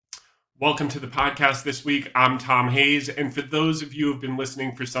Welcome to the podcast this week. I'm Tom Hayes, and for those of you who have been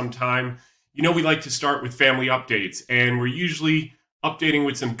listening for some time, you know we like to start with family updates, and we're usually updating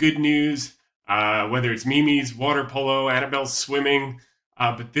with some good news, whether it's Mimi's water polo, Annabelle's swimming,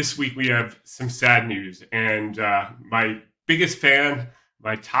 but this week we have some sad news, and my biggest fan,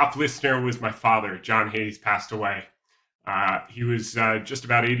 my top listener was my father. John Hayes passed away. He was just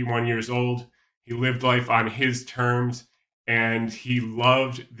about 81 years old. He lived life on his terms. And he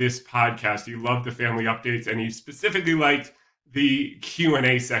loved this podcast. He loved the family updates, and he specifically liked the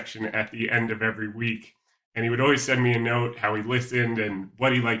Q&A section at the end of every week. And he would always send me a note how he listened and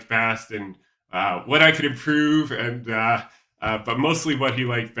what he liked best and what I could improve, and but mostly what he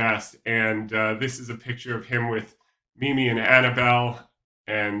liked best. And this is a picture of him with Mimi and Annabelle,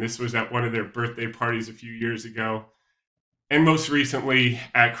 and this was at one of their birthday parties a few years ago. And most recently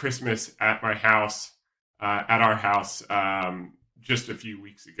at Christmas at my house. At our house just a few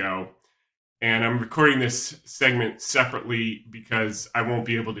weeks ago. And I'm recording this segment separately because I won't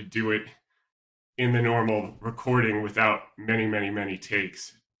be able to do it in the normal recording without many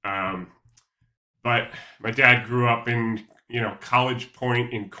takes. But my dad grew up in, College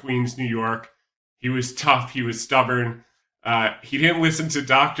Point in Queens, New York. He was tough. He was stubborn. He didn't listen to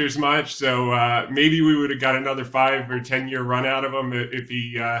doctors much. So maybe we would have got another 5 or 10 year run out of him if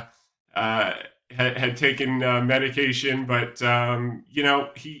he had taken medication, but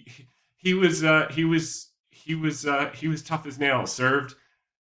he was tough as nails. Served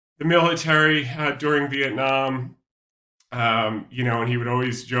the military during Vietnam, and he would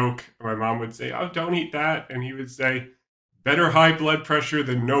always joke. My mom would say, "Oh, don't eat that," and he would say, "Better high blood pressure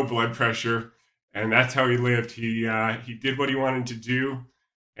than no blood pressure," and that's how he lived. He did what he wanted to do,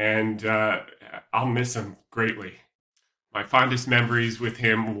 and I'll miss him greatly. My fondest memories with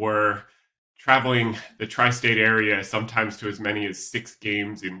him were traveling the tri-state area, sometimes to as many as 6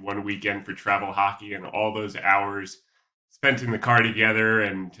 games in one weekend for travel hockey, and all those hours spent in the car together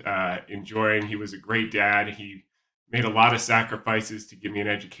and enjoying. He was a great dad. He made a lot of sacrifices to give me an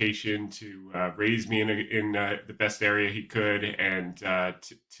education, to raise me in the best area he could, and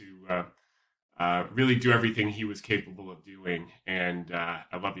to really do everything he was capable of doing. And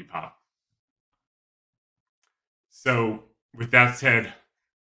I love you, Pop. So with that said,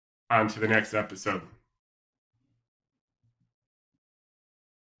 on to the next episode.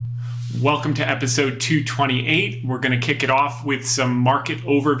 Welcome to episode 228. We're going to kick it off with some market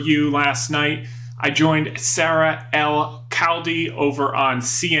overview. Last night, I joined Sarah El Khaldi over on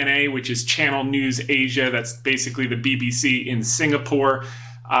CNA, which is Channel News Asia. That's basically the BBC in Singapore.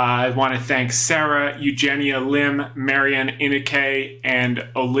 I want to thank Sarah, Eugenia Lim, Marianne Inike, and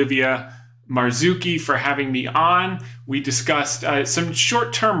Olivia Marzuki for having me on. We discussed some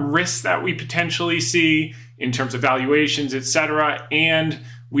short-term risks that we potentially see in terms of valuations, etc. And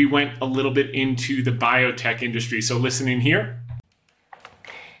we went a little bit into the biotech industry. So listen in here.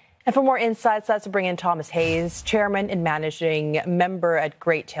 And for more insights, let's bring in Thomas Hayes, Chairman and Managing Member at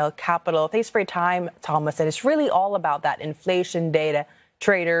Great Tail Capital. Thanks for your time, Thomas. And it's really all about that inflation data.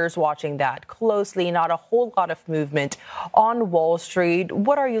 Traders watching that closely, not a whole lot of movement on Wall Street.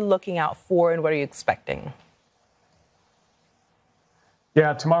 What are you looking out for and what are you expecting?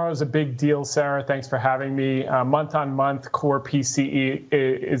 Yeah, tomorrow's a big deal, Sarah. Thanks for having me. Month on month, core PCE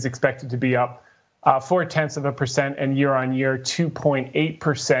is expected to be up 0.4%, and year on year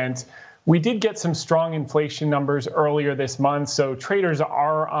 2.8%. We did get some strong inflation numbers earlier this month, so traders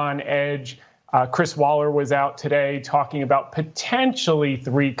are on edge. Chris Waller was out today talking about potentially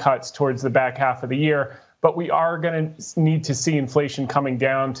 3 cuts towards the back half of the year, but we are going to need to see inflation coming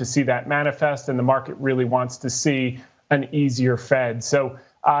down to see that manifest, and the market really wants to see an easier Fed. So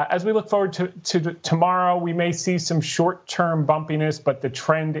as we look forward to tomorrow, we may see some short-term bumpiness, but the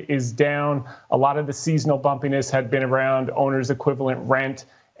trend is down. A lot of the seasonal bumpiness had been around owner's equivalent rent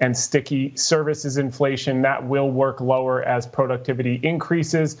and sticky services inflation. That will work lower as productivity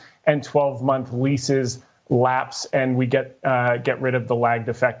increases and 12-month leases lapse, and we get rid of the lagged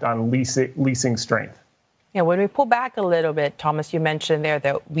effect on leasing strength. Yeah, when we pull back a little bit, Thomas, you mentioned there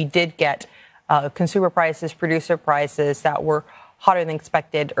that we did get consumer prices, producer prices that were hotter than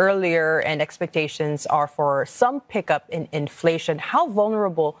expected earlier, and expectations are for some pickup in inflation. How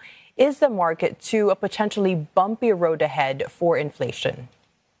vulnerable is the market to a potentially bumpy road ahead for inflation?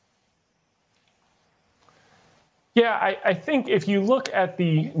 Yeah, I think if you look at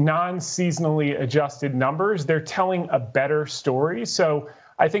the non-seasonally adjusted numbers, they're telling a better story. So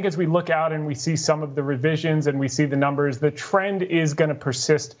I think as we look out and we see some of the revisions and we see the numbers, the trend is going to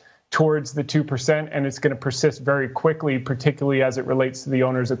persist towards the 2%, and it's going to persist very quickly, particularly as it relates to the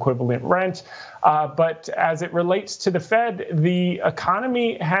owner's equivalent rent. But as it relates to the Fed, the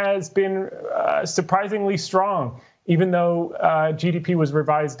economy has been surprisingly strong. Even though GDP was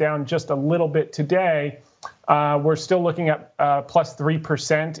revised down just a little bit today, we're still looking at plus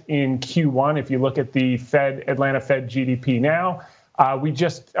 3% in Q1. If you look at the Atlanta Fed GDP now, we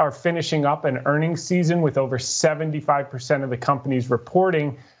just are finishing up an earnings season with over 75% of the companies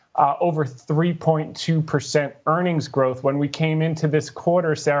reporting over 3.2% earnings growth. When we came into this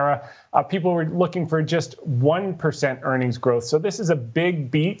quarter, Sarah, people were looking for just 1% earnings growth. So this is a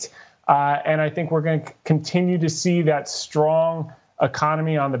big beat. And I think we're going to continue to see that strong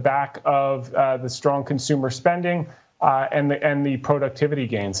economy on the back of the strong consumer spending and the productivity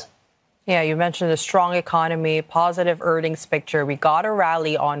gains. Yeah, you mentioned a strong economy, positive earnings picture. We got a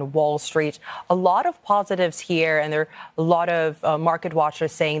rally on Wall Street. A lot of positives here, and there are a lot of market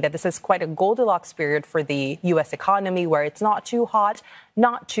watchers saying that this is quite a Goldilocks period for the U.S. economy, where it's not too hot,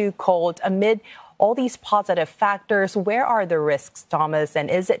 not too cold. Amid all these positive factors, where are the risks, Thomas, and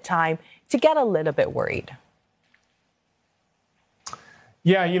is it time to get a little bit worried?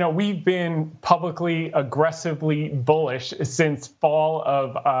 Yeah, we've been publicly aggressively bullish since fall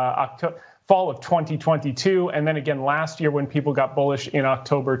of 2022. And then again, last year when people got bullish in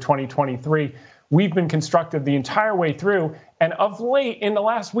October 2023, we've been constructive the entire way through. And of late, in the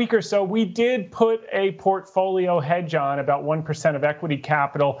last week or so, we did put a portfolio hedge on about 1% of equity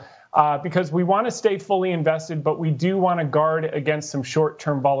capital because we want to stay fully invested, but we do want to guard against some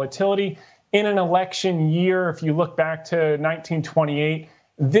short-term volatility. In an election year, if you look back to 1928,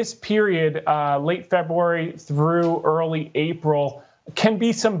 this period, late February through early April, can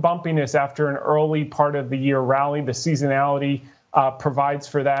be some bumpiness after an early part of the year rally. The seasonality provides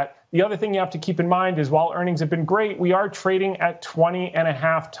for that. The other thing you have to keep in mind is while earnings have been great, we are trading at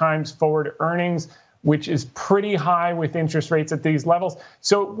 20.5 times forward earnings, which is pretty high with interest rates at these levels.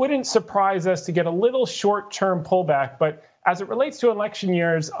 So it wouldn't surprise us to get a little short-term pullback. But as it relates to election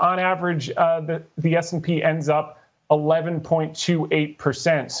years, on average, the S&P ends up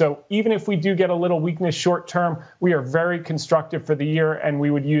 11.28%. So even if we do get a little weakness short term, we are very constructive for the year, and we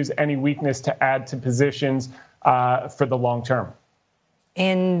would use any weakness to add to positions for the long term.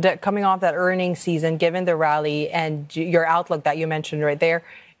 And coming off that earnings season, given the rally and your outlook that you mentioned right there,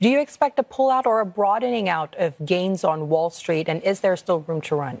 do you expect a pullout or a broadening out of gains on Wall Street? And is there still room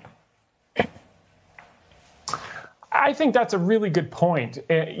to run? I think that's a really good point.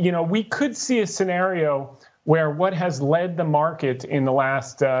 We could see a scenario where what has led the market in the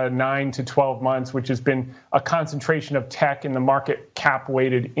last 9 to 12 months, which has been a concentration of tech in the market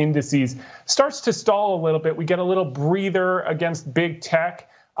cap-weighted indices, starts to stall a little bit. We get a little breather against big tech,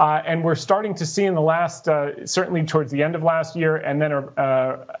 and we're starting to see in the last, certainly towards the end of last year, and then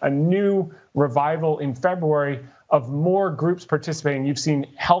a new revival in February of more groups participating. You've seen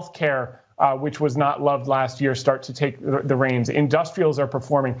healthcare, which was not loved last year, start to take the reins. Industrials are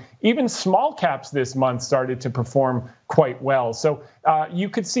performing. Even small caps this month started to perform quite well. So you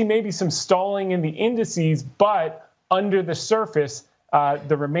could see maybe some stalling in the indices, but under the surface,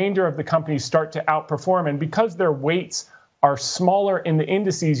 the remainder of the companies start to outperform. And because their weights are smaller in the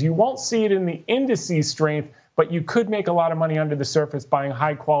indices, you won't see it in the indices strength, but you could make a lot of money under the surface buying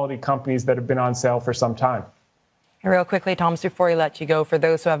high quality companies that have been on sale for some time. And real quickly, Thomas, before we let you go, for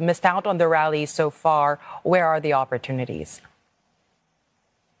those who have missed out on the rally so far, where are the opportunities?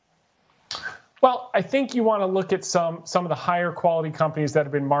 Well, I think you want to look at some of the higher quality companies that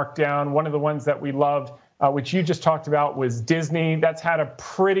have been marked down. One of the ones that we loved, which you just talked about, was Disney. That's had a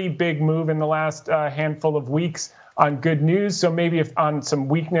pretty big move in the last handful of weeks on good news. So maybe if on some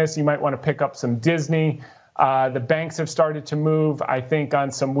weakness, you might want to pick up some Disney. The banks have started to move. I think on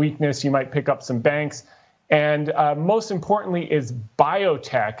some weakness, you might pick up some banks. And most importantly is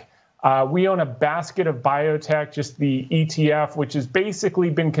biotech. We own a basket of biotech, just the ETF, which has basically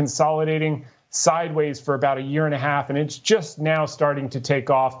been consolidating sideways for about a year and a half, and it's just now starting to take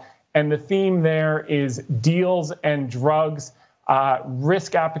off. And the theme there is deals and drugs.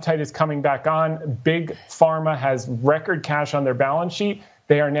 Risk appetite is coming back on. Big pharma has record cash on their balance sheet.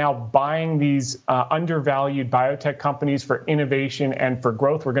 They are now buying these undervalued biotech companies for innovation and for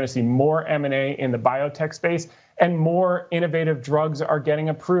growth. We're going to see more M&A in the biotech space, and more innovative drugs are getting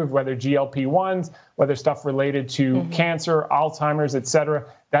approved, whether GLP-1s, whether stuff related to cancer, Alzheimer's, et cetera.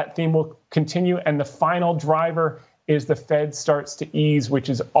 That theme will continue. And the final driver is the Fed starts to ease, which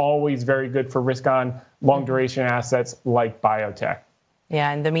is always very good for risk on long duration assets like biotech.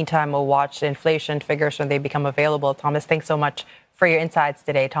 Yeah, in the meantime, we'll watch inflation figures when they become available. Thomas, thanks so much for your insights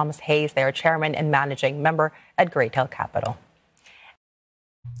today. Thomas Hayes, they are chairman and managing member at Great Hill Capital.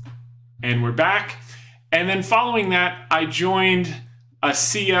 And we're back. And then following that, I joined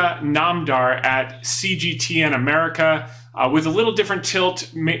Asiya Namdar at CGTN America with a little different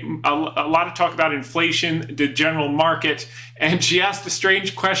tilt, a lot of talk about inflation, the general market. And she asked a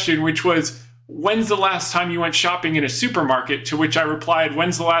strange question, which was, when's the last time you went shopping in a supermarket? To which I replied,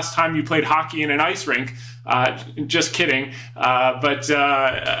 when's the last time you played hockey in an ice rink? Just kidding. But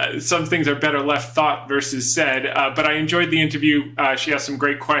some things are better left thought versus said. But I enjoyed the interview. She asked some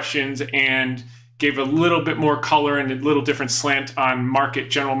great questions and gave a little bit more color and a little different slant on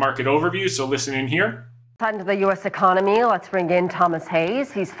general market overview. So listen in here. To the U.S. economy, let's bring in Thomas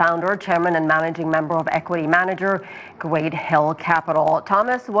Hayes. He's founder, chairman, and managing member of equity manager, Great Hill Capital.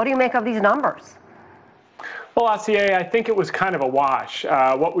 Thomas, what do you make of these numbers? Well, Asiya, I think it was kind of a wash.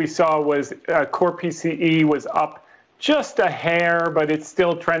 What we saw was core PCE was up just a hair, but it's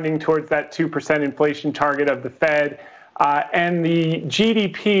still trending towards that 2% inflation target of the Fed. And the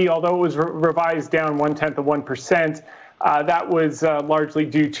GDP, although it was revised down 0.1%, that was largely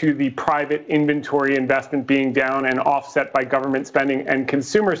due to the private inventory investment being down and offset by government spending and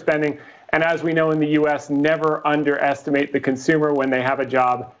consumer spending. And as we know in the U.S., never underestimate the consumer. When they have a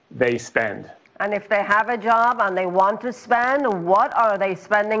job, they spend. And if they have a job and they want to spend, what are they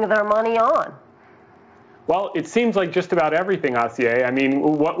spending their money on? Well, it seems like just about everything, Asiya. I mean,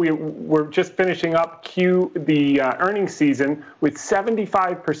 we're just finishing up the earnings season with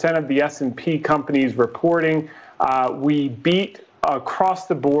 75% of the S&P companies reporting. We beat across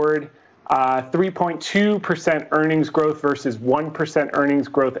the board 3.2% earnings growth versus 1% earnings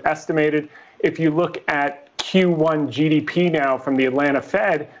growth estimated. If you look at Q1 GDP now from the Atlanta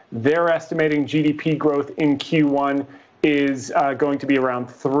Fed, they're estimating GDP growth in Q1 is going to be around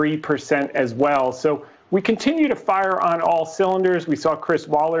 3% as well. So we continue to fire on all cylinders. We saw Chris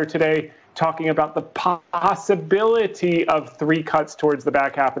Waller today talking about the possibility of 3 cuts towards the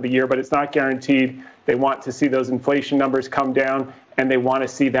back half of the year, but it's not guaranteed. They want to see those inflation numbers come down, and they want to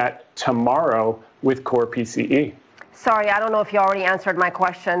see that tomorrow with core PCE. Sorry, I don't know if you already answered my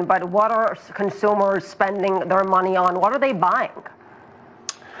question, but what are consumers spending their money on? What are they buying?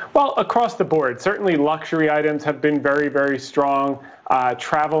 Well, across the board, certainly luxury items have been very, very strong.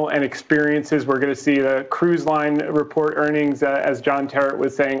 Travel and experiences, we're going to see the cruise line report earnings, as John Terrett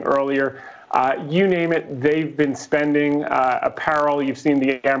was saying earlier. You name it, they've been spending. Apparel, you've seen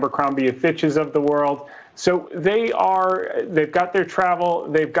the Abercrombie and Fitches of the world. So they've got their travel,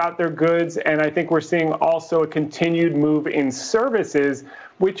 they've got their goods, and I think we're seeing also a continued move in services,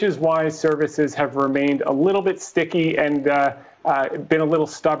 which is why services have remained a little bit sticky and been a little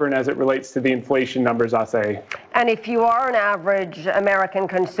stubborn as it relates to the inflation numbers, I'll say. And if you are an average American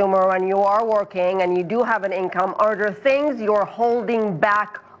consumer and you are working and you do have an income, are there things you're holding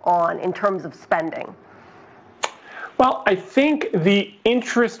back on in terms of spending? Well, I think the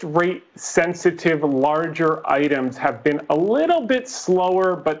interest rate sensitive larger items have been a little bit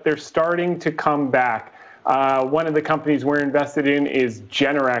slower, but they're starting to come back. One of the companies we're invested in is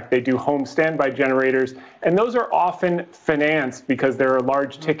Generac. They do home standby generators, and those are often financed because they're a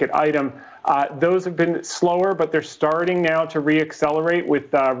large ticket item. Those have been slower, but they're starting now to reaccelerate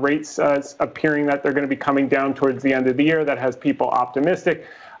with rates appearing that they're going to be coming down towards the end of the year. That has people optimistic.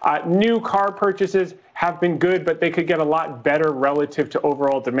 New car purchases have been good, but they could get a lot better relative to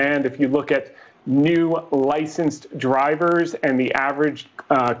overall demand. If you look at new licensed drivers and the average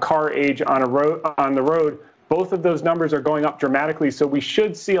car age on the road, both of those numbers are going up dramatically. So we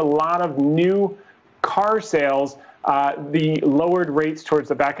should see a lot of new car sales. The lowered rates towards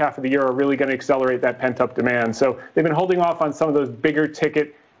the back half of the year are really going to accelerate that pent-up demand. So they've been holding off on some of those bigger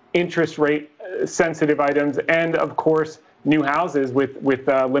ticket interest rate sensitive items, and of course new houses with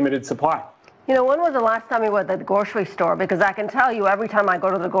limited supply. You know, when was the last time you were at the grocery store? Because I can tell you, every time I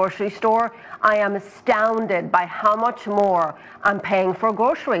go to the grocery store, I am astounded by how much more I'm paying for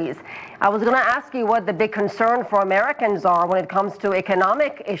groceries. I was going to ask you what the big concern for Americans are when it comes to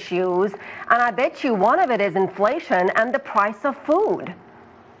economic issues, and I bet you one of it is inflation and the price of food.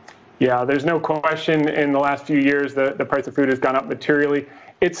 Yeah, there's no question in the last few years the price of food has gone up materially.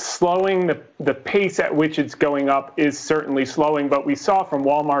 It's slowing. The pace at which it's going up is certainly slowing, but we saw from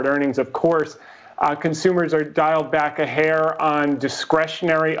Walmart earnings, of course, consumers are dialed back a hair on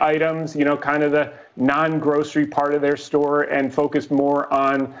discretionary items, you know, kind of the non-grocery part of their store, and focused more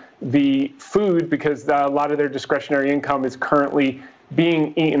on the food because a lot of their discretionary income is currently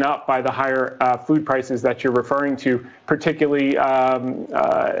being eaten up by the higher food prices that you're referring to, particularly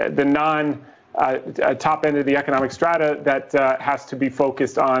the top end of the economic strata that has to be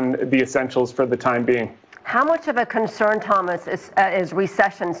focused on the essentials for the time being. How much of a concern, Thomas, is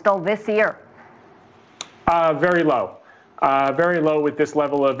recession still this year? Very low. very low with this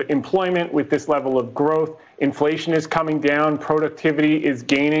level of employment, with this level of growth. Inflation is coming down, productivity is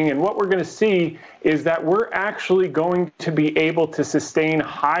gaining, and what we're going to see is that we're actually going to be able to sustain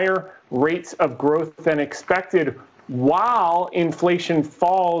higher rates of growth than expected while inflation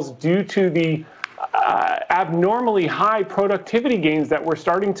falls due to the abnormally high productivity gains that we're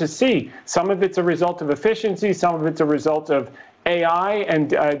starting to see. Some of it's a result of efficiency, some of it's a result of AI and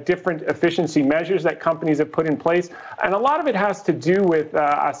different efficiency measures that companies have put in place. And a lot of it has to do with,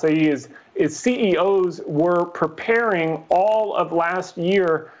 Acai, is CEOs were preparing all of last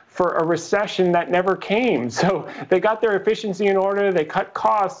year for a recession that never came. So they got their efficiency in order, they cut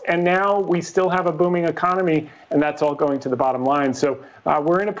costs, and now we still have a booming economy, and that's all going to the bottom line. So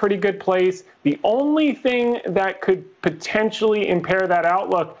we're in a pretty good place. The only thing that could potentially impair that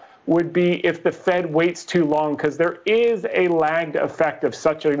outlook would be if the Fed waits too long, because there is a lagged effect of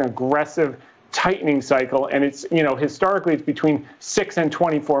such an aggressive tightening cycle, and it's, historically it's between 6 and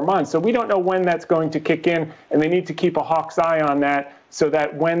 24 months. So we don't know when that's going to kick in, and they need to keep a hawk's eye on that so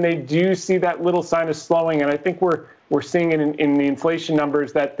that when they do see that little sign of slowing, and I think we're seeing it in the inflation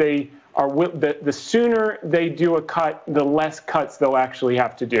numbers, that they are the sooner they do a cut, the less cuts they'll actually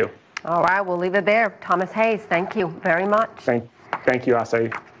have to do. All right, we'll leave it there. Thomas Hayes, thank you very much. Thank you,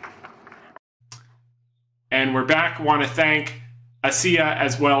 Acai. And we're back. Want to thank Asia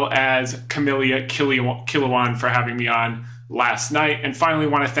as well as Camellia Kilawan for having me on last night. And finally,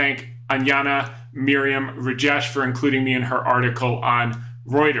 want to thank Anyana Miriam Rajesh for including me in her article on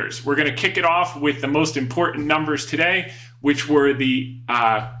Reuters. We're going to kick it off with the most important numbers today, which were the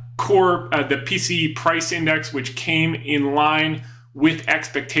the PCE price index, which came in line with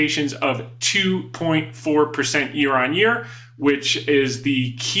expectations of 2.4% year on year, which is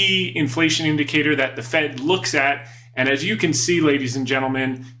the key inflation indicator that the Fed looks at. And as you can see, ladies and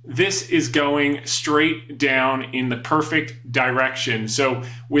gentlemen, this is going straight down in the perfect direction. So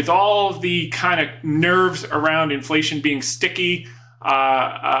with all of the kind of nerves around inflation being sticky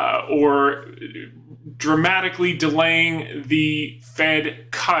or dramatically delaying the Fed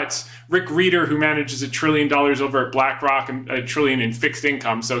cuts, Rick Reeder, who manages $1 trillion over at BlackRock and $1 trillion in fixed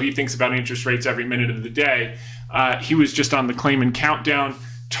income, so he thinks about interest rates every minute of the day, he was just on the Clayman Countdown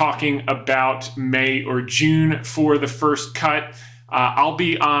talking about May or June for the first cut. I'll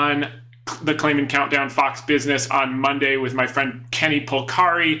be on the Clayman Countdown Fox Business on Monday with my friend Kenny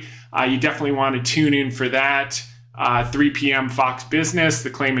Polcari. You definitely want to tune in for that. 3 p.m. Fox Business, the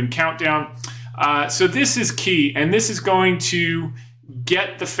Clayman Countdown. So this is key, and this is going to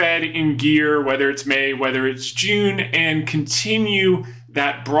get the Fed in gear, whether it's May, whether it's June, and continue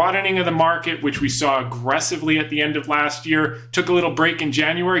that broadening of the market, which we saw aggressively at the end of last year, took a little break in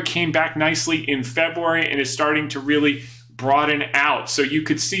January, came back nicely in February, and is starting to really broaden out. So you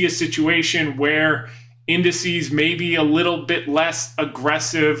could see a situation where indices may be a little bit less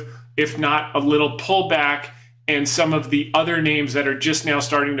aggressive, if not a little pullback, and some of the other names that are just now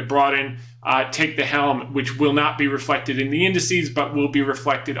starting to broaden take the helm, which will not be reflected in the indices, but will be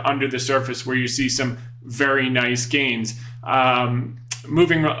reflected under the surface where you see some very nice gains.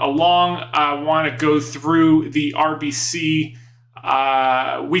 Moving along, I want to go through the RBC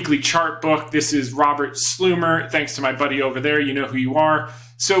weekly chart book. This is Robert Slumer. Thanks to my buddy over there. You know who you are.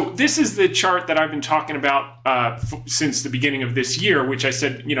 So this is the chart that I've been talking about since the beginning of this year, which I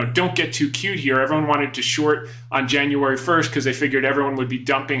said, don't get too cute here. Everyone wanted to short on January 1st because they figured everyone would be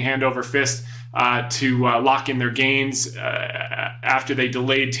dumping hand over fist to lock in their gains after they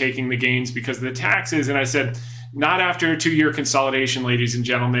delayed taking the gains because of the taxes. And I said, not after a 2-year consolidation, ladies and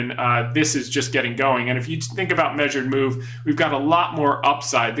gentlemen. This is just getting going. And if you think about measured move, we've got a lot more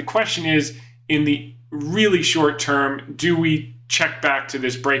upside. The question is, in the really short term, do we check back to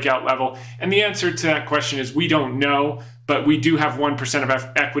this breakout level? And the answer to that question is we don't know, but we do have 1% of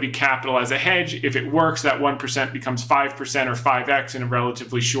equity capital as a hedge. If it works, that 1% becomes 5% or 5x in a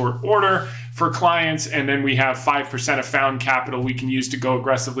relatively short order for clients. And then we have 5% of found capital we can use to go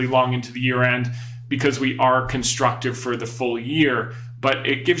aggressively long into the year end, because we are constructive for the full year. But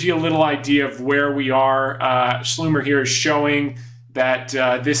it gives you a little idea of where we are. Slumer here is showing that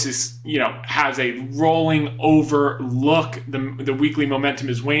this is, has a rolling over look. The weekly momentum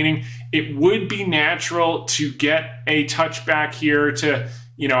is waning. It would be natural to get a touchback here to,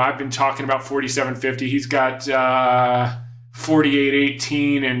 I've been talking about 47.50. He's got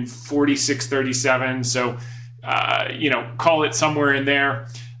 48.18 and 46.37. So, call it somewhere in there.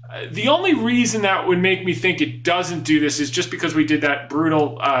 The only reason that would make me think it doesn't do this is just because we did that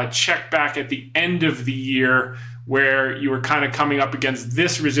brutal check back at the end of the year where you were kind of coming up against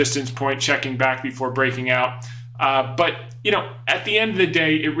this resistance point, checking back before breaking out. But, at the end of the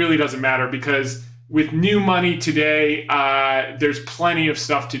day, it really doesn't matter because with new money today, there's plenty of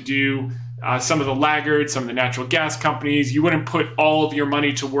stuff to do. Some of the laggards, some of the natural gas companies, you wouldn't put all of your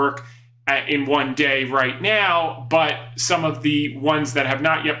money to work in one day right now, but some of the ones that have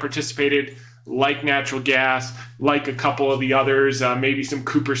not yet participated, like natural gas, like a couple of the others, maybe some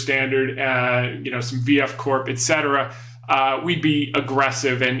Cooper Standard, some VF Corp, etc. We'd be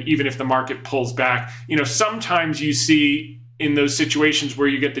aggressive, and even if the market pulls back, sometimes you see in those situations where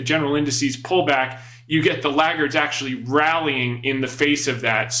you get the general indices pull back, you get the laggards actually rallying in the face of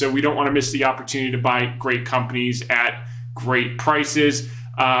that. So we don't want to miss the opportunity to buy great companies at great prices.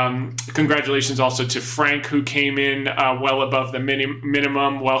 Congratulations also to Frank, who came in well above the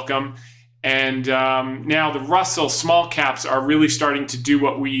minimum. Welcome. And now the Russell small caps are really starting to do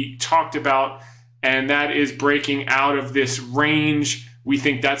what we talked about, and that is breaking out of this range. We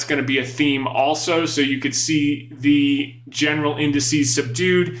think that's going to be a theme also. So you could see the general indices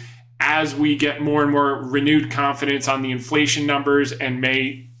subdued as we get more and more renewed confidence on the inflation numbers, and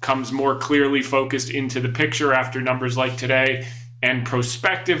May comes more clearly focused into the picture after numbers like today. And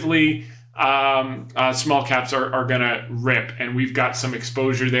prospectively, small caps are going to rip. And we've got some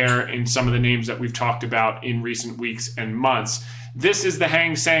exposure there in some of the names that we've talked about in recent weeks and months. This is the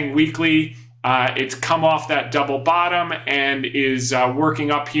Hang Seng Weekly. It's come off that double bottom and is working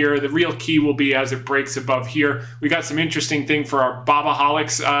up here. The real key will be as it breaks above here. We got some interesting thing for our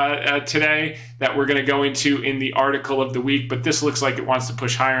Babaholics today that we're going to go into in the article of the week, but this looks like it wants to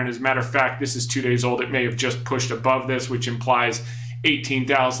push higher. And as a matter of fact, this is 2 days old. It may have just pushed above this, which implies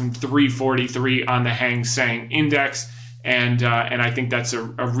 18,343 on the Hang Seng Index. And I think that's a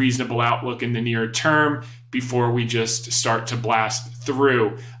reasonable outlook in the near term before we just start to blast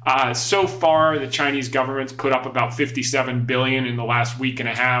through. So far, the Chinese government's put up about $57 billion in the last week and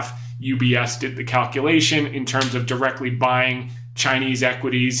a half. UBS did the calculation in terms of directly buying Chinese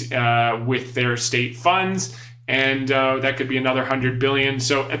equities with their state funds, and that could be another $100 billion.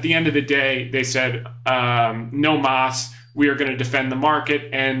 So at the end of the day, they said, no mas, we are going to defend the market.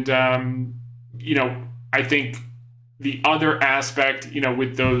 And, I think the other aspect,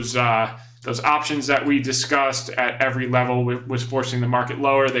 with those options that we discussed at every level was forcing the market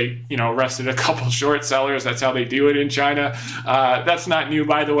lower. They, arrested a couple short sellers. That's how they do it in China. That's not new,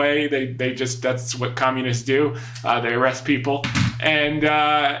 by the way. They just, that's what communists do. They arrest people. And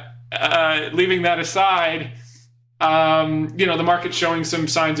leaving that aside, the market's showing some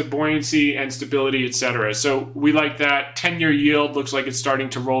signs of buoyancy and stability, et cetera. So we like that. 10-year yield looks like it's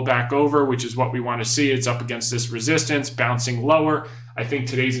starting to roll back over, which is what we want to see. It's up against this resistance, bouncing lower. I think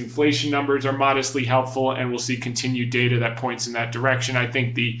today's inflation numbers are modestly helpful, and we'll see continued data that points in that direction. I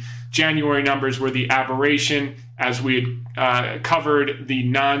think the January numbers were the aberration. As we had covered, the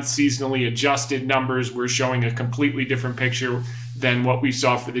non-seasonally adjusted numbers were showing a completely different picture than what we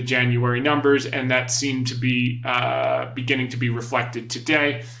saw for the January numbers, and that seemed to be beginning to be reflected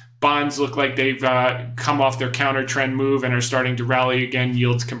today. Bonds look like they've come off their counter trend move and are starting to rally again.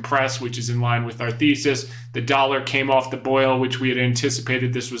 Yields compress, which is in line with our thesis. The dollar came off the boil, which we had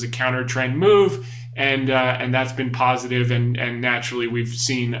anticipated this was a counter trend move, and that's been positive. And naturally, we've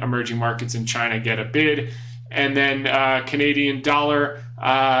seen emerging markets in China get a bid. And then Canadian dollar,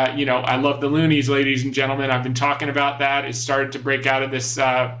 I love the loonies, ladies and gentlemen. I've been talking about that. It started to break out of this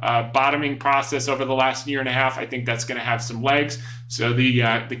bottoming process over the last year and a half. I think that's going to have some legs. So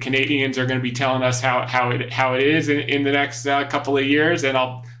the Canadians are going to be telling us how it is in the next couple of years, and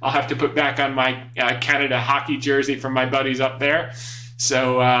I'll have to put back on my Canada hockey jersey from my buddies up there.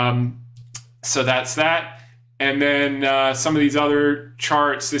 So that's that. And then some of these other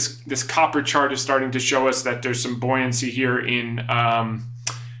charts, this copper chart is starting to show us that there's some buoyancy here in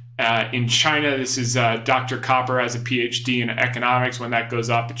China. This is Dr. Copper has a PhD in economics. When that goes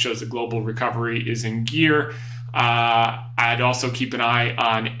up, it shows the global recovery is in gear. I'd also keep an eye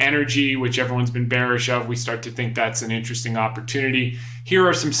on energy, which everyone's been bearish of. We start to think that's an interesting opportunity. Here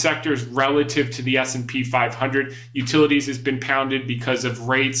are some sectors relative to the S&P 500. Utilities has been pounded because of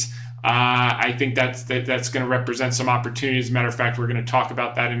rates. I think that's going to represent some opportunities. As a matter of fact, we're going to talk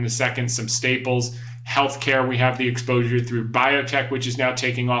about that in a second. Some staples. Healthcare, we have the exposure through biotech, which is now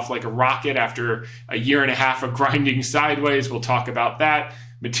taking off like a rocket after a year and a half of grinding sideways. We'll talk about that.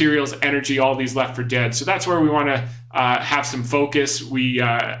 Materials, energy, all these left for dead. So that's where we want to have some focus. We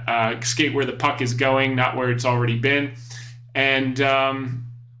skate where the puck is going, not where it's already been. And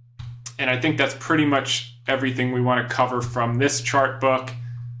I think that's pretty much everything we want to cover from this chart book.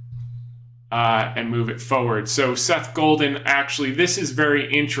 And move it forward. So Seth Golden, actually, this is very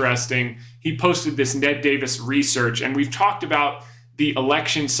interesting. He posted this Ned Davis research, and we've talked about the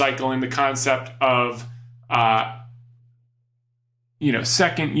election cycle and the concept of,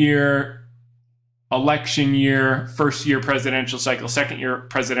 second year election year, first year presidential cycle, second year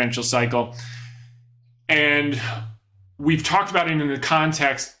presidential cycle. And we've talked about it in the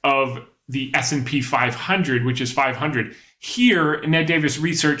context of the S&P 500, which is 500. Here, Ned Davis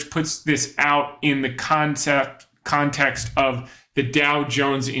Research puts this out in the context of the Dow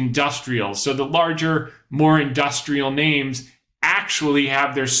Jones Industrial. So the larger, more industrial names actually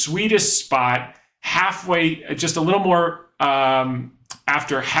have their sweetest spot halfway, just a little more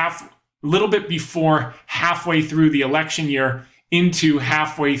little bit before halfway through the election year into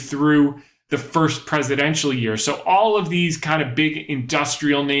halfway through the first presidential year. So all of these kind of big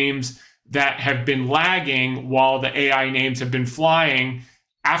industrial names that have been lagging while the AI names have been flying,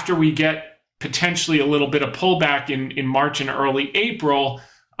 after we get potentially a little bit of pullback in March and early April,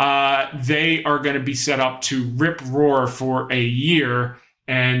 they are going to be set up to rip roar for a year.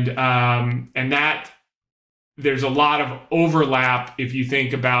 And that there's a lot of overlap if you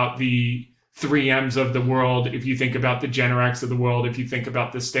think about the 3Ms of the world, if you think about the Generacs of the world, if you think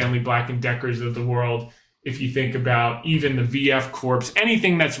about the Stanley Black & Deckers of the world, if you think about even the VF Corps,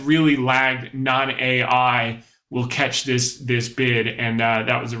 anything that's really lagged non-AI will catch this bid. And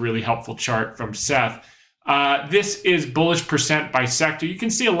that was a really helpful chart from Seth. This is bullish percent by sector. You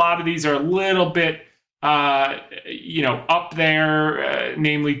can see a lot of these are a little bit up there,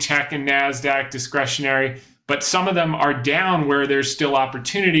 namely tech and NASDAQ, discretionary, but some of them are down where there's still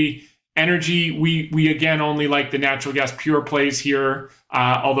opportunity. Energy, we again only like the natural gas pure plays here,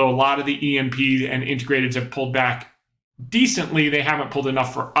 although a lot of the E&P and integrateds have pulled back decently. They haven't pulled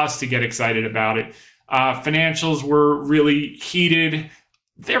enough for us to get excited about it. Financials were really heated.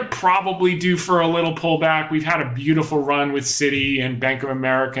 They're probably due for a little pullback. We've had a beautiful run with Citi and Bank of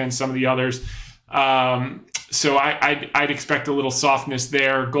America and some of the others. So I'd expect a little softness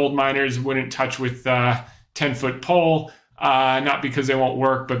there. Gold miners wouldn't touch with 10-foot pole. Not because they won't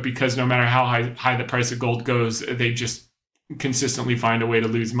work, but because no matter how high the price of gold goes, they just consistently find a way to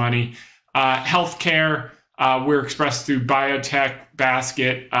lose money. Healthcare, we're expressed through biotech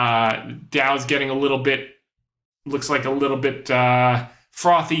basket. Dow's getting looks like a little bit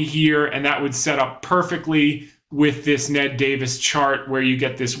frothy here, and that would set up perfectly with this Ned Davis chart where you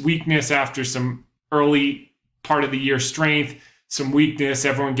get this weakness after some early part of the year strength, some weakness,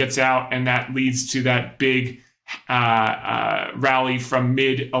 everyone gets out, and that leads to that big rally from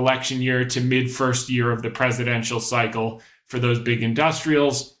mid-election year to mid-first year of the presidential cycle for those big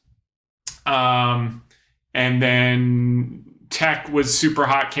industrials. And then tech was super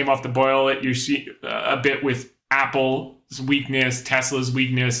hot, came off the boil. You see a bit with Apple's weakness, Tesla's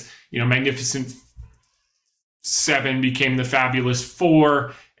weakness. Magnificent 7 became the fabulous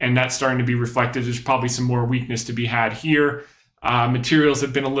 4, and that's starting to be reflected. There's probably some more weakness to be had here. Materials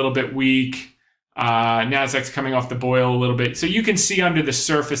have been a little bit weak. NASDAQ's coming off the boil a little bit. So you can see under the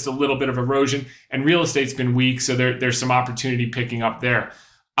surface a little bit of erosion, and real estate's been weak, so there's some opportunity picking up there.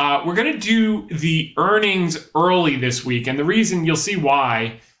 We're going to do the earnings early this week, and the reason, you'll see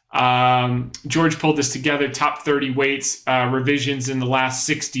why. George pulled this together, top 30 weights, revisions in the last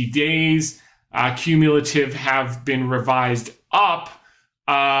 60 days. Cumulative have been revised up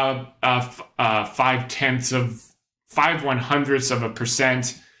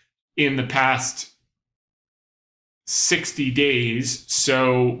 0.05% in the past 60 days.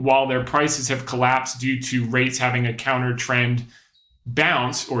 So while their prices have collapsed due to rates having a counter trend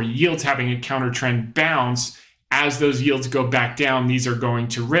bounce or yields having a counter trend bounce, as those yields go back down, these are going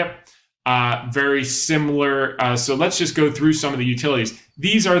to rip. Very similar. So let's just go through some of the utilities.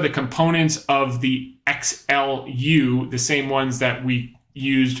 These are the components of the XLU, the same ones that we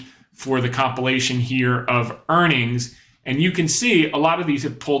used for the compilation here of earnings. And you can see a lot of these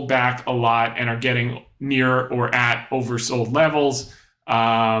have pulled back a lot and are getting near or at oversold levels.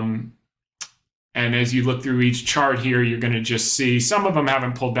 And as you look through each chart here, you're going to just see some of them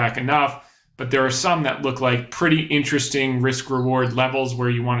haven't pulled back enough, but there are some that look like pretty interesting risk-reward levels where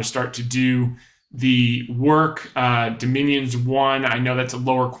you want to start to do the work. Dominion's 1. I know that's a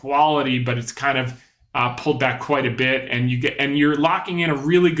lower quality, but it's kind of pulled back quite a bit, and you're locking in a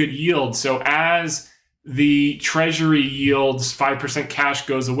really good yield. So as the treasury yields 5% cash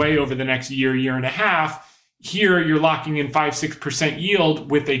goes away over the next year and a half, here you're locking in 5-6%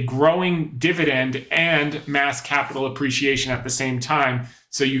 yield with a growing dividend and mass capital appreciation at the same time.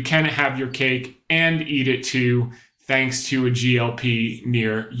 So you can have your cake and eat it too, thanks to a GLP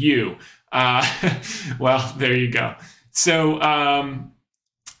near you. Well, there you go. So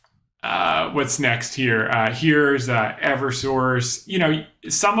what's next here? Here's Eversource.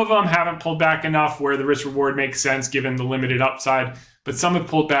 Some of them haven't pulled back enough where the risk reward makes sense given the limited upside, but some have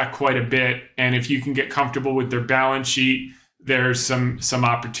pulled back quite a bit. And if you can get comfortable with their balance sheet, there's some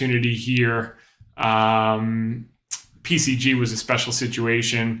opportunity here. PCG was a special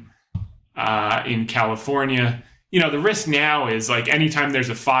situation in California. The risk now is like anytime there's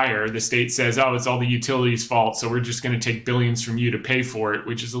a fire, the state says, oh, it's all the utilities' fault, so we're just going to take billions from you to pay for it,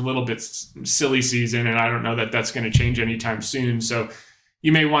 which is a little bit silly season, and I don't know that that's going to change anytime soon. So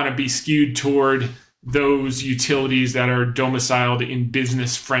you may want to be skewed toward those utilities that are domiciled in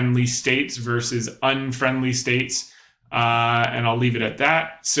business-friendly states versus unfriendly states, and I'll leave it at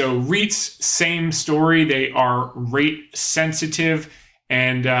that. So REITs, same story. They are rate sensitive.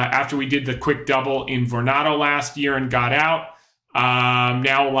 And after we did the quick double in Vornado last year and got out,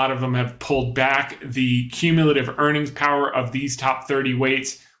 now a lot of them have pulled back. The cumulative earnings power of these top 30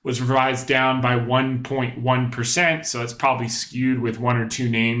 weights was revised down by 1.1%. So it's probably skewed with one or two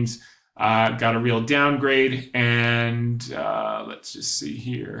names. Got a real downgrade. And let's just see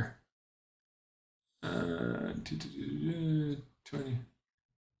here. 20. Let's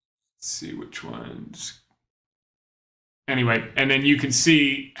see which ones. Anyway, and then you can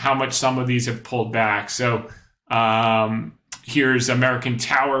see how much some of these have pulled back. So here's American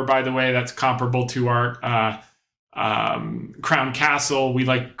Tower, by the way. That's comparable to our Crown Castle. We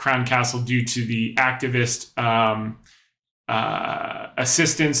like Crown Castle due to the activist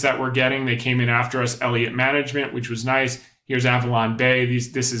assistance that we're getting. They came in after us, Elliott Management, which was nice. Here's Avalon Bay.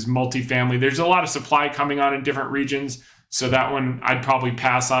 This is multifamily. There's a lot of supply coming on in different regions. So that one I'd probably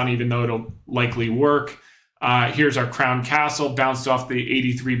pass on, even though it'll likely work. Here's our Crown Castle, bounced off the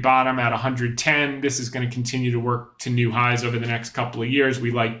 83 bottom at 110. This is going to continue to work to new highs over the next couple of years.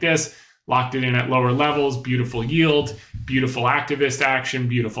 We like this. Locked it in at lower levels, beautiful yield, beautiful activist action,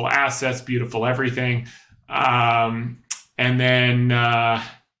 beautiful assets, beautiful everything. And then,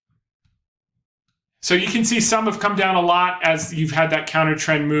 so you can see some have come down a lot as you've had that counter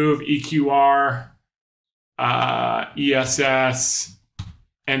trend move, EQR, ESS,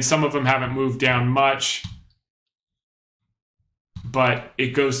 and some of them haven't moved down much. But it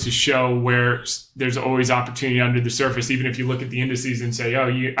goes to show where there's always opportunity under the surface. Even if you look at the indices and say,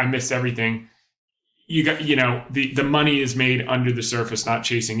 "Oh, I missed everything," the money is made under the surface, not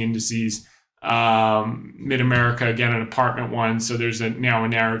chasing indices. Mid-America, again, an apartment one. So there's now a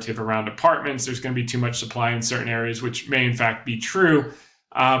narrative around apartments. There's going to be too much supply in certain areas, which may in fact be true.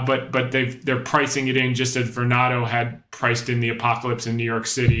 But they're pricing it in just as Vornado had priced in the apocalypse in New York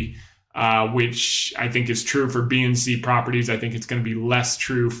City. Which I think is true for B and C properties. I think it's going to be less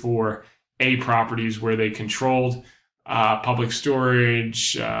true for A properties where they controlled public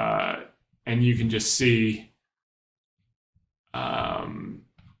storage. And you can just see a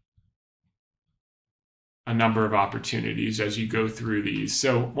number of opportunities as you go through these.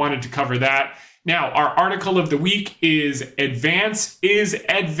 So wanted to cover that. Now, our article of the week is Advance is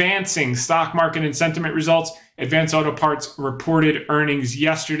Advancing Stock Market and Sentiment Results. Advance Auto Parts reported earnings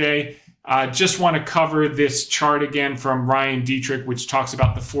yesterday. Just want to cover this chart again from Ryan Dietrich, which talks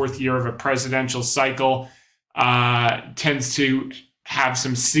about the fourth year of a presidential cycle. Tends to have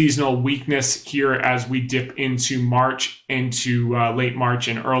some seasonal weakness here as we dip into March, into late March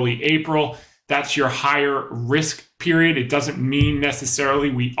and early April. That's your higher risk period. It doesn't mean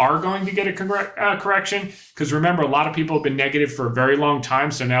necessarily we are going to get a correction, because remember, a lot of people have been negative for a very long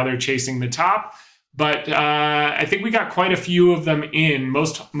time, so now they're chasing the top. But I think we got quite a few of them in.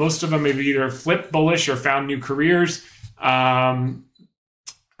 Most of them have either flipped bullish or found new careers. The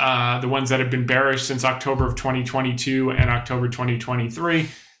ones that have been bearish since October of 2022 and October 2023.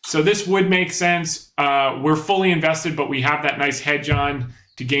 So this would make sense. We're fully invested, but we have that nice hedge on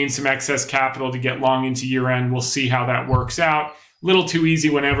to gain some excess capital to get long into year end. We'll see how that works out. A little too easy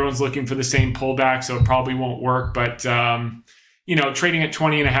when everyone's looking for the same pullback, so it probably won't work. But, trading at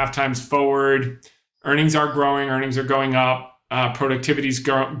 20.5 times forward, earnings are growing, earnings are going up, productivity's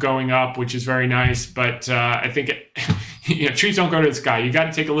going up, which is very nice. But I think trees don't go to the sky. You got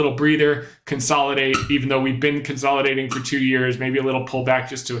to take a little breather, consolidate, even though we've been consolidating for 2 years, maybe a little pullback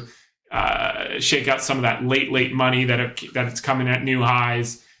just to shake out some of that late money that it's coming at new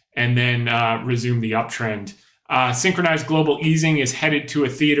highs, and then resume the uptrend. Synchronized global easing is headed to a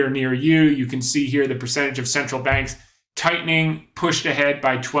theater near you. You can see here the percentage of central banks tightening pushed ahead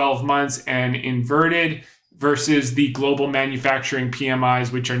by 12 months and inverted versus the global manufacturing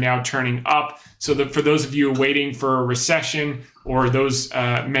PMIs, which are now turning up. So that for those of you waiting for a recession, or those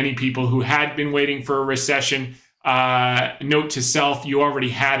many people who had been waiting for a recession, note to self, you already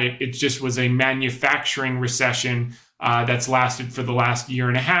had it. It just was a manufacturing recession that's lasted for the last year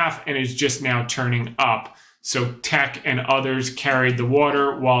and a half and is just now turning up. So tech and others carried the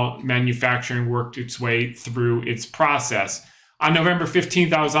water while manufacturing worked its way through its process. On November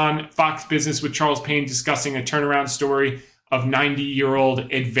 15th, I was on Fox Business with Charles Payne discussing a turnaround story of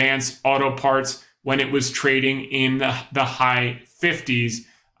 90-year-old Advance Auto Parts, when it was trading in the high 50s.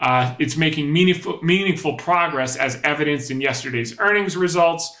 It's making meaningful progress as evidenced in yesterday's earnings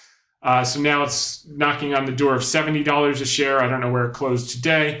results. So now it's knocking on the door of $70 a share. I don't know where it closed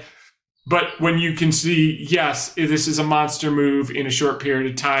today. But when you can see, yes, this is a monster move in a short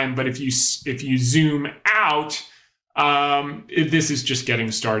period of time. But if you zoom out, this is just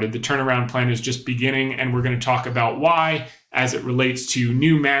getting started. The turnaround plan is just beginning, and we're going to talk about why as it relates to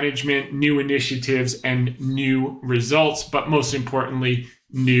new management, new initiatives, and new results, but most importantly,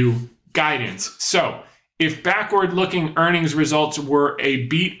 new guidance. So if backward-looking earnings results were a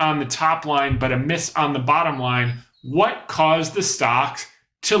beat on the top line but a miss on the bottom line, what caused the stocks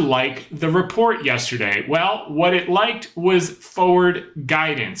to like the report yesterday? Well, what it liked was forward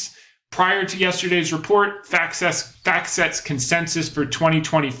guidance. Prior to yesterday's report, FactSet's consensus for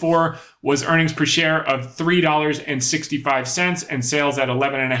 2024 was earnings per share of $3.65 and sales at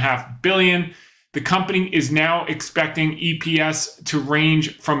 $11.5 billion. The company is now expecting EPS to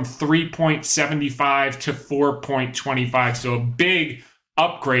range from 3.75 to 4.25. So a big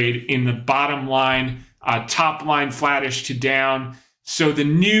upgrade in the bottom line, top line flattish to down. So the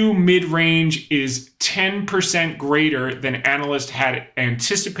new mid-range is 10% greater than analysts had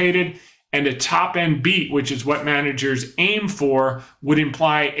anticipated, and a top-end beat, which is what managers aim for, would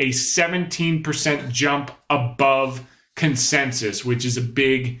imply a 17% jump above consensus, which is a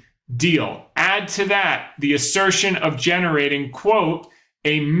big deal. Add to that the assertion of generating, quote,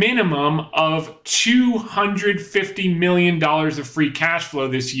 a minimum of $250 million of free cash flow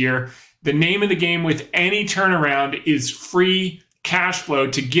this year. The name of the game with any turnaround is free cash flow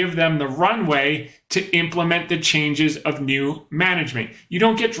to give them the runway to implement the changes of new management. You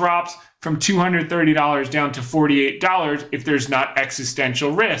don't get drops from $230 down to $48 if there's not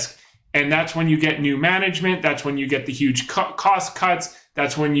existential risk. And that's when you get new management. That's when you get the huge cost cuts.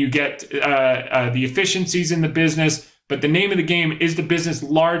 That's when you get the efficiencies in the business. But the name of the game is the business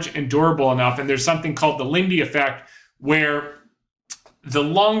large and durable enough. And there's something called the Lindy effect, where the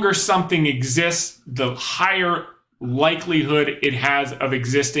longer something exists, the higher likelihood it has of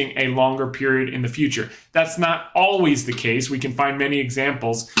existing a longer period in the future. That's not always the case. We can find many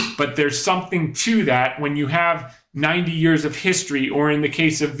examples, but there's something to that when you have 90 years of history, or in the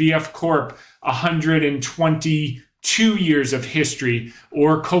case of VF Corp, 122 years of history,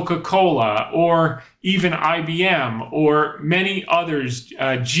 or Coca-Cola, or even IBM, or many others.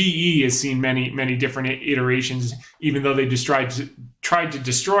 GE has seen many different iterations. Even though they tried to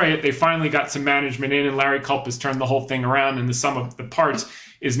destroy it, they finally got some management in, and Larry Culp has turned the whole thing around, and the sum of the parts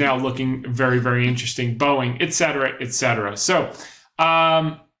is now looking very, very interesting. Boeing, et cetera, et cetera.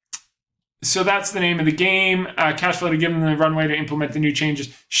 So that's the name of the game. Cash flow to give them the runway to implement the new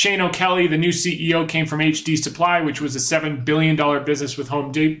changes. Shane O'Kelly, the new CEO, came from HD Supply, which was a $7 billion business with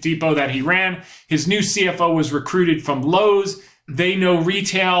Home Depot that he ran. His new CFO was recruited from Lowe's. They know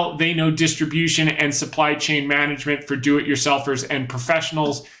retail, they know distribution and supply chain management for do-it-yourselfers and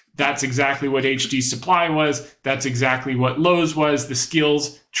professionals. That's exactly what HD Supply was. That's exactly what Lowe's was. The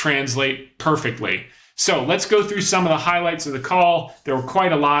skills translate perfectly. So let's go through some of the highlights of the call. There were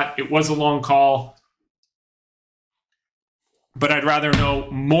quite a lot. It was a long call, but I'd rather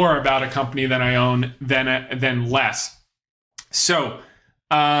know more about a company that I own than less. So,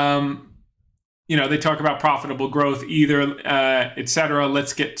 they talk about profitable growth, et cetera.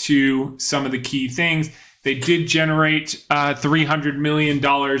 Let's get to some of the key things. They did generate $300 million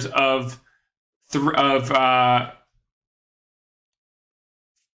of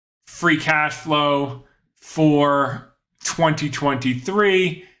free cash flow for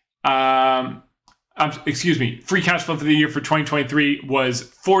 2023. Free cash flow for the year for 2023 was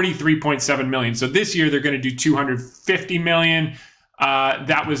 $43.7 million. So this year they're going to do $250 million.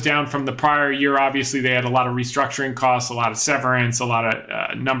 That was down from the prior year. Obviously, they had a lot of restructuring costs, a lot of severance, a lot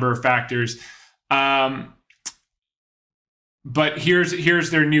of number of factors. But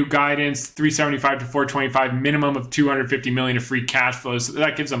here's their new guidance: 375 to 425, minimum of $250 million of free cash flow. So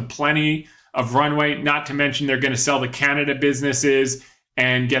that gives them plenty of runway. Not to mention they're going to sell the Canada businesses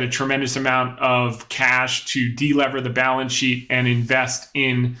and get a tremendous amount of cash to delever the balance sheet and invest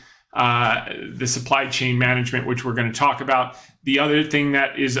in the supply chain management, which we're going to talk about. The other thing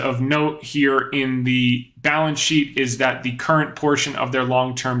that is of note here in the balance sheet is that the current portion of their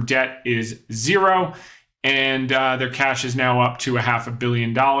long-term debt is zero, and their cash is now up to $500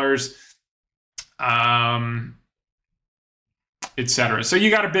 million, et cetera. So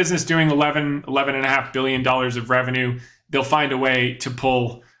you got a business doing $11.5 billion of revenue. They'll find a way to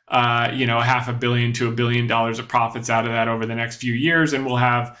pull $500 million to $1 billion of profits out of that over the next few years, and we'll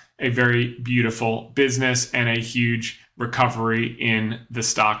have a very beautiful business and a huge recovery in the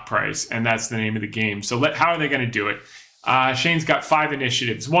stock price. And that's the name of the game. So how are they going to do it? Shane's got 5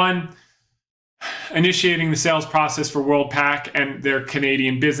 initiatives. 1, initiating the sales process for Worldpac and their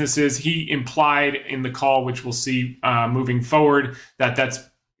Canadian businesses. He implied in the call, which we'll see moving forward, that that's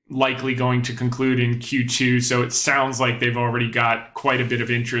likely going to conclude in Q2. So it sounds like they've already got quite a bit of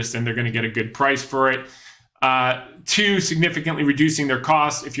interest and they're going to get a good price for it. 2, significantly reducing their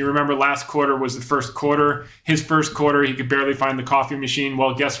costs. If you remember, last quarter was the first quarter. His first quarter, he could barely find the coffee machine.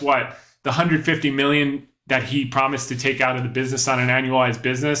 Well, guess what? The $150 million that he promised to take out of the business on an annualized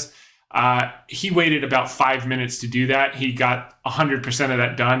business, he waited about 5 minutes to do that. He got 100% of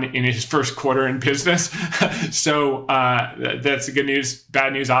that done in his first quarter in business. So that's the good news.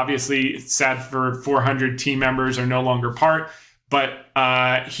 Bad news, obviously, it's sad for 400 team members are no longer part. But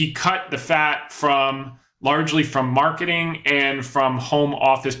he cut the fat largely from marketing and from home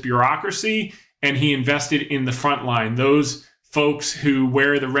office bureaucracy, and he invested in the front line. Those folks who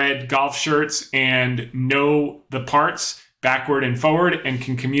wear the red golf shirts and know the parts backward and forward and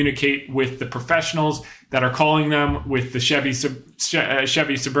can communicate with the professionals that are calling them with the Chevy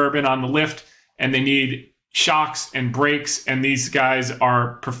Suburban on the lift, and they need shocks and brakes. And these guys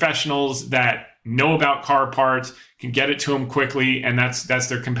are professionals that know about car parts, can get it to them quickly, and that's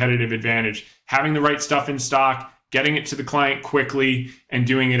their competitive advantage. Having the right stuff in stock, getting it to the client quickly, and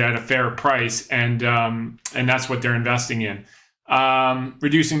doing it at a fair price, and that's what they're investing in.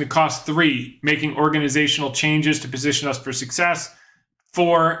 Reducing the cost. 3, making organizational changes to position us for success.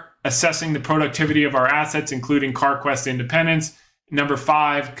 4, assessing the productivity of our assets, including CarQuest independence. Number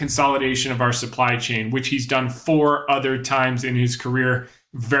 5, consolidation of our supply chain, which he's done 4 other times in his career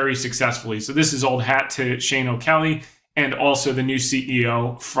very successfully. So this is old hat to Shane O'Kelly, and also the new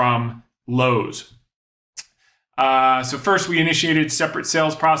CEO from Lowe's. So first, we initiated separate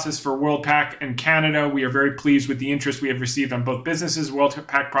sales process for Worldpac and Canada. We are very pleased with the interest we have received on both businesses.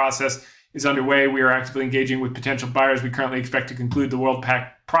 Worldpac process is underway. We are actively engaging with potential buyers. We currently expect to conclude the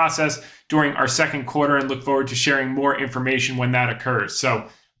Worldpac process during our second quarter and look forward to sharing more information when that occurs. So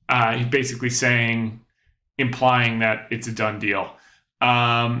he's basically implying that it's a done deal.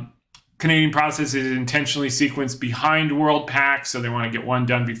 Canadian process is intentionally sequenced behind Worldpac, so they want to get one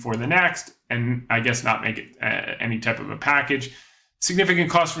done before the next, and I guess not make it any type of a package.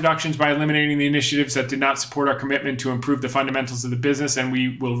 Significant cost reductions by eliminating the initiatives that did not support our commitment to improve the fundamentals of the business, and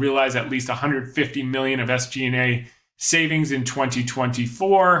we will realize at least $150 million of SG&A savings in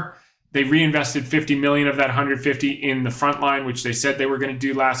 2024. They reinvested $50 million of that 150 in the front line, which they said they were going to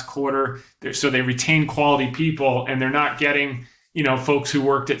do last quarter. So they retain quality people, and they're not getting folks who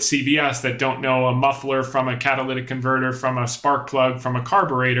worked at CVS that don't know a muffler from a catalytic converter, from a spark plug, from a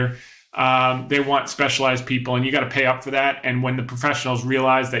carburetor. They want specialized people, and you got to pay up for that. And when the professionals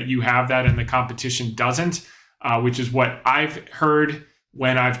realize that you have that and the competition doesn't, which is what I've heard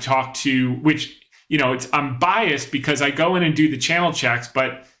when I've talked to, which, I'm biased because I go in and do the channel checks,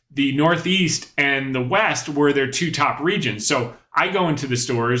 but the Northeast and the West were their 2 top regions. So I go into the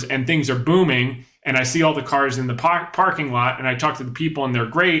stores and things are booming, and I see all the cars in the parking lot, and I talk to the people and they're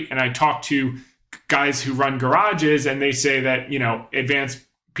great. And I talk to guys who run garages and they say that, advanced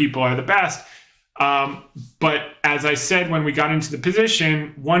people are the best. But as I said, when we got into the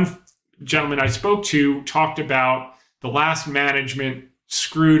position, one gentleman I spoke to talked about the last management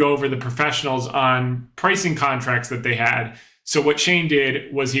screwed over the professionals on pricing contracts that they had. So what Shane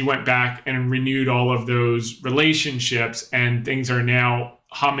did was he went back and renewed all of those relationships, and things are now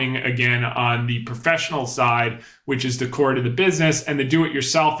humming again on the professional side, which is the core to the business. And the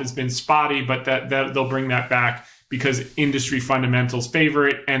do-it-yourself has been spotty, but that they'll bring that back because industry fundamentals favor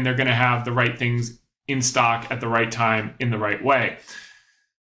it, and they're going to have the right things in stock at the right time in the right way.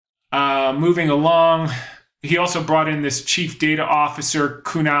 Moving along, he also brought in this chief data officer,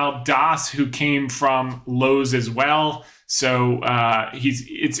 Kunal Das, who came from Lowe's as well. So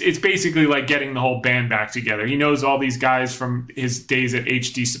it's basically like getting the whole band back together. He knows all these guys from his days at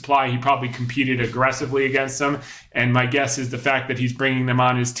HD Supply. He probably competed aggressively against them. And my guess is the fact that he's bringing them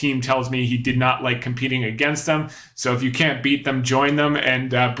on his team tells me he did not like competing against them. So if you can't beat them, join them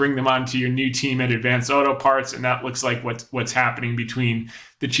and bring them onto your new team at Advanced Auto Parts. And that looks like what's happening between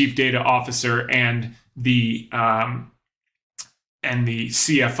the chief data officer and the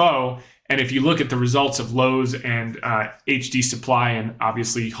CFO. And if you look at the results of Lowe's and HD Supply and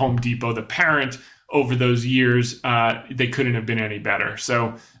obviously Home Depot, the parent, over those years, they couldn't have been any better.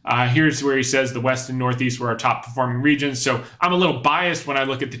 So here's where he says the West and Northeast were our top performing regions. So I'm a little biased when I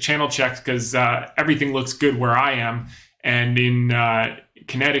look at the channel checks because everything looks good where I am. And in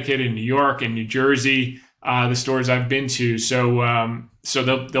Connecticut and New York and New Jersey, the stores I've been to. So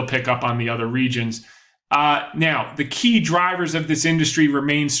they'll pick up on the other regions. Now, the key drivers of this industry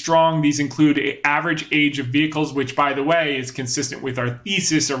remain strong. These include an average age of vehicles, which, by the way, is consistent with our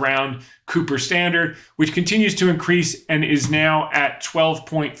thesis around Cooper Standard, which continues to increase and is now at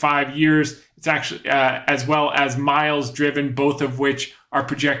 12.5 years. It's actually as well as miles driven, both of which are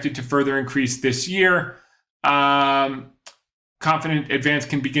projected to further increase this year. Confident Advance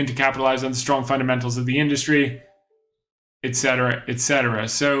can begin to capitalize on the strong fundamentals of the industry, et cetera, et cetera.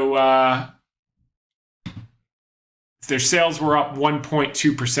 So their sales were up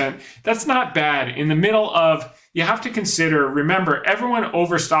 1.2%. That's not bad. In the middle of, you have to consider, remember, everyone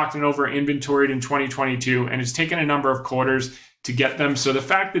overstocked and over inventoried in 2022, and it's taken a number of quarters to get them. So the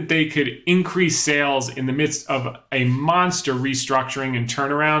fact that they could increase sales in the midst of a monster restructuring and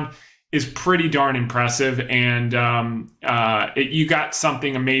turnaround is pretty darn impressive. And you got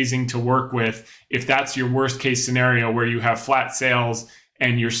something amazing to work with if that's your worst case scenario, where you have flat sales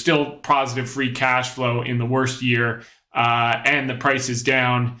and you're still positive free cash flow in the worst year, and the price is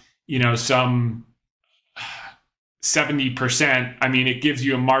down, some 70%. I mean, it gives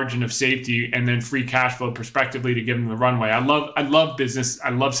you a margin of safety and then free cash flow prospectively to give them the runway. I love business.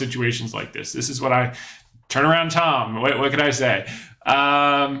 I love situations like this. This is what turn around, Tom. What could I say?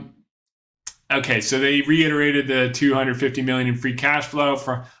 Okay, so they reiterated the $250 million in free cash flow.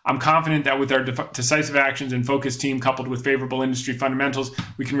 I'm confident that with our decisive actions and focused team, coupled with favorable industry fundamentals,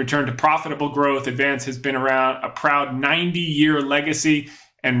 we can return to profitable growth. Advance has been around a proud 90-year legacy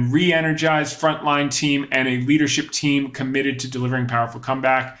and re-energized frontline team and a leadership team committed to delivering powerful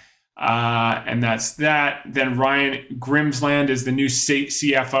comeback. And that's that. Then Ryan Grimsland is the new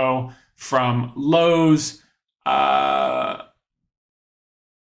CFO from Lowe's.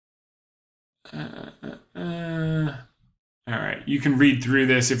 All right, you can read through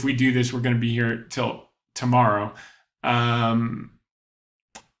this. If we do this, we're going to be here till tomorrow. A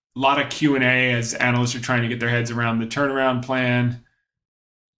lot of Q&A as analysts are trying to get their heads around the turnaround plan.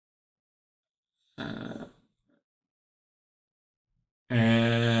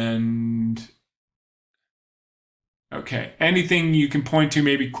 Okay, anything you can point to,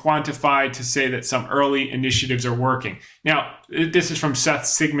 maybe quantify to say that some early initiatives are working. Now, this is from Seth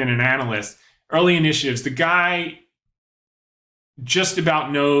Sigman, an analyst. Early initiatives. The guy just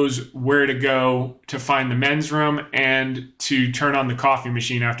about knows where to go to find the men's room and to turn on the coffee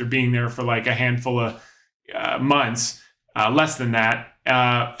machine after being there for like a handful of months, less than that.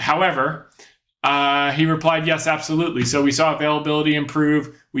 However, he replied, yes, absolutely. So we saw availability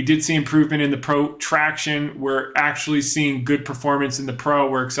improve. We did see improvement in the Pro traction. We're actually seeing good performance in the Pro.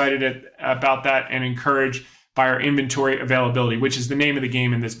 We're excited about that and encouraged by our inventory availability, which is the name of the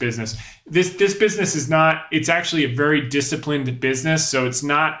game in this business. This business is not, it's actually a very disciplined business. So it's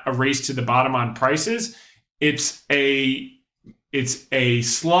not a race to the bottom on prices. It's a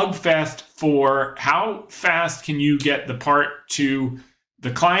slugfest for how fast can you get the part to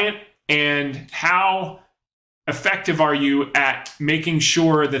the client and how effective are you at making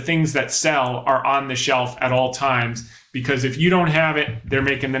sure the things that sell are on the shelf at all times. Because if you don't have it, they're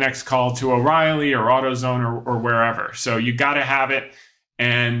making the next call to O'Reilly or AutoZone or wherever. So you got to have it.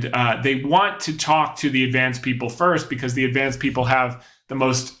 And they want to talk to the advanced people first because the advanced people have the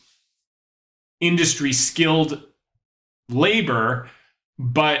most industry skilled labor,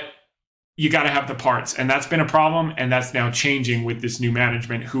 but you got to have the parts. And that's been a problem. And that's now changing with this new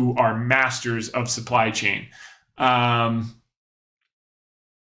management who are masters of supply chain.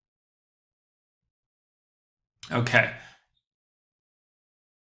 Okay.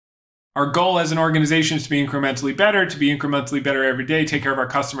 Our goal as an organization is to be incrementally better every day, take care of our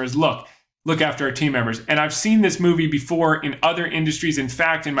customers, look after our team members. And I've seen this movie before in other industries. In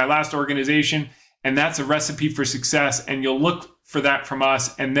fact, in my last organization, and that's a recipe for success. And you'll look for that from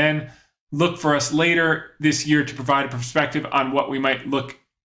us and then look for us later this year to provide a perspective on what we might look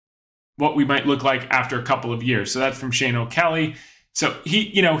like after a couple of years. So that's from Shane O'Kelly. So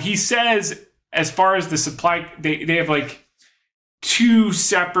he says, as far as the supply, they have like 2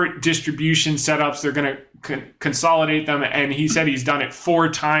 separate distribution setups. They're going to consolidate them. And he said he's done it 4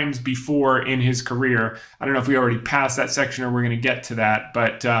 times before in his career. I don't know if we already passed that section or we're going to get to that.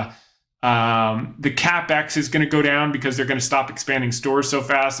 But the CapEx is going to go down because they're going to stop expanding stores so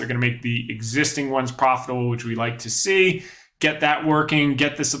fast. They're going to make the existing ones profitable, which we like to see. Get that working,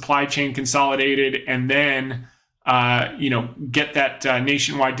 get the supply chain consolidated, and then get that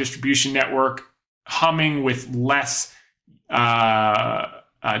nationwide distribution network humming with less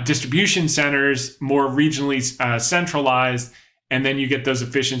distribution centers, more regionally centralized, and then you get those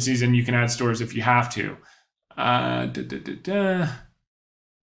efficiencies and you can add stores if you have to.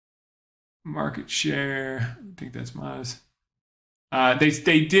 Market share, I think that's Maz.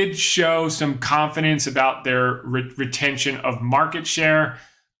 They did show some confidence about their retention of market share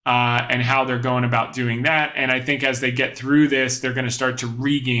and how they're going about doing that. And I think as they get through this, they're going to start to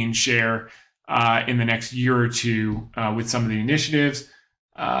regain share in the next year or two with some of the initiatives.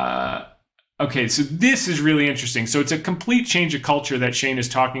 Okay, so this is really interesting. So it's a complete change of culture that Shane is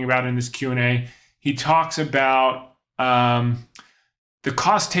talking about in this Q&A. He talks about the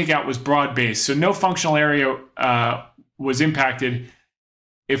cost takeout was broad-based, so no functional area was impacted.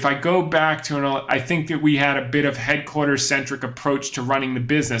 If I go back to I think that we had a bit of headquarters-centric approach to running the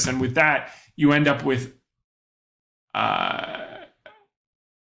business, and with that, you end up with, I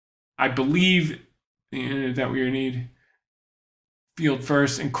believe that we need field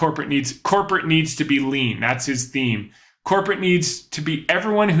first, and corporate needs to be lean. That's his theme. Corporate needs to be,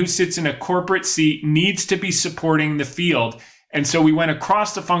 everyone who sits in a corporate seat needs to be supporting the field. And so we went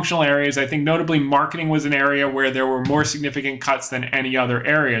across the functional areas. I think notably marketing was an area where there were more significant cuts than any other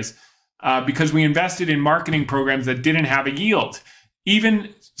areas because we invested in marketing programs that didn't have a yield.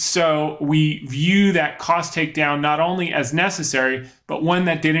 Even so, we view that cost takedown not only as necessary, but one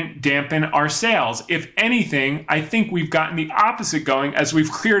that didn't dampen our sales. If anything, I think we've gotten the opposite going as we've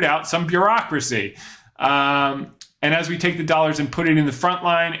cleared out some bureaucracy. And as we take the dollars and put it in the front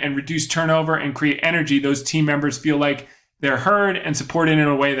line and reduce turnover and create energy, those team members feel like they're heard and supported in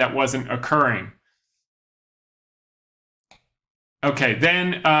a way that wasn't occurring. Okay,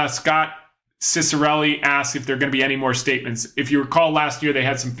 then Scott Cicerelli asks if there are going to be any more statements. If you recall last year, they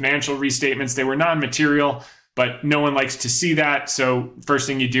had some financial restatements. They were non-material, but no one likes to see that. So first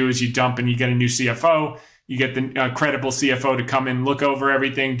thing you do is you dump and you get a new CFO. You get the credible CFO to come in, look over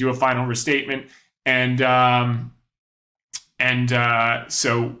everything, do a final restatement. So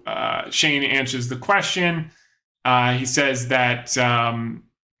Shane answers the question. He says that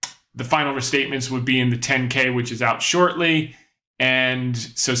the final restatements would be in the 10K, which is out shortly. And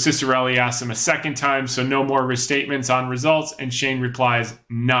so Cicerelli asks him a second time, so no more restatements on results. And Shane replies,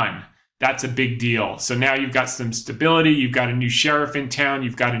 none. That's a big deal. So now you've got some stability. You've got a new sheriff in town.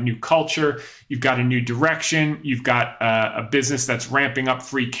 You've got a new culture. You've got a new direction. You've got a business that's ramping up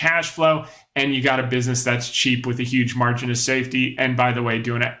free cash flow. And you got a business that's cheap with a huge margin of safety. And by the way,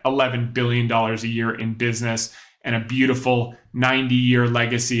 doing $11 billion a year in business and a beautiful 90-year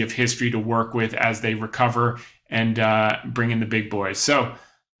legacy of history to work with as they recover and bring in the big boys. So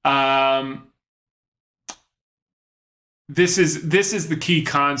this is the key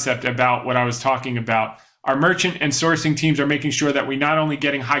concept about what I was talking about. Our merchant and sourcing teams are making sure that we're not only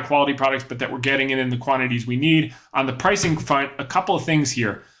getting high quality products, but that we're getting it in the quantities we need. On the pricing front, a couple of things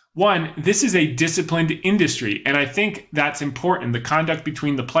here. One, this is a disciplined industry, and I think that's important. The conduct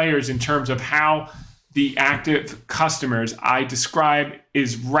between the players in terms of how the active customers I describe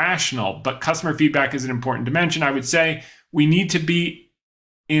is rational, but customer feedback is an important dimension. I would say we need to be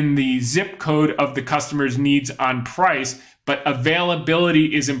in the zip code of the customer's needs on price, but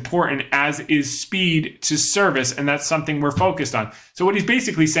availability is important, as is speed to service, and that's something we're focused on. So what he's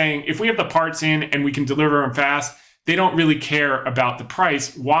basically saying, if we have the parts in and we can deliver them fast, they don't really care about the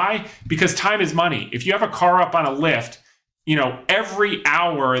price. Why? Because time is money. If you have a car up on a lift, every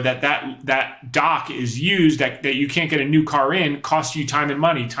hour that dock is used that you can't get a new car in costs you time and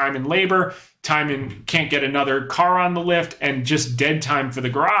money, time and labor, time and can't get another car on the lift, and just dead time for the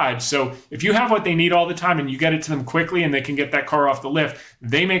garage. So if you have what they need all the time and you get it to them quickly and they can get that car off the lift,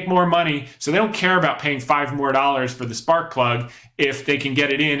 they make more money. So they don't care about paying $5 more for the spark plug if they can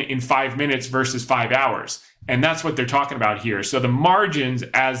get it in 5 minutes versus 5 hours. And that's what they're talking about here. So the margins,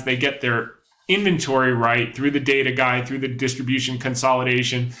 as they get their inventory right through the data guide, through the distribution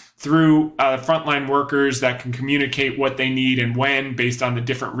consolidation, through frontline workers that can communicate what they need and when based on the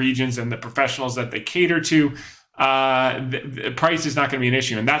different regions and the professionals that they cater to, the price is not going to be an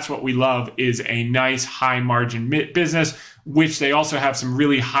issue. And that's what we love, is a nice high margin business, which they also have some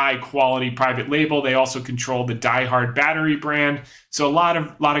really high quality private label. They also control the Die Hard battery brand. So a lot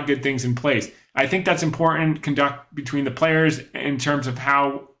of good things in place. I think that's important, conduct between the players in terms of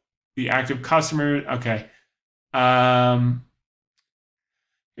how the active customer. Okay.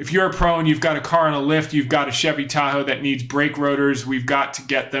 If you're a pro and you've got a car on a lift, you've got a Chevy Tahoe that needs brake rotors, we've got to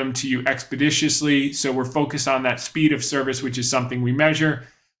get them to you expeditiously. So we're focused on that speed of service, which is something we measure.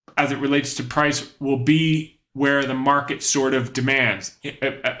 As it relates to price, will be where the market sort of demands.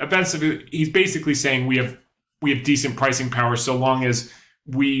 He's basically saying we have decent pricing power so long as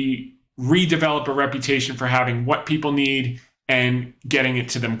we redevelop a reputation for having what people need and getting it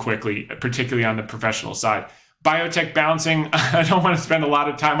to them quickly, particularly on the professional side. Biotech bouncing, I don't want to spend a lot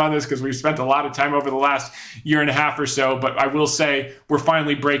of time on this because we've spent a lot of time over the last year and a half or so, but I will say we're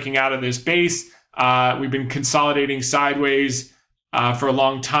finally breaking out of this base. We've been consolidating sideways for a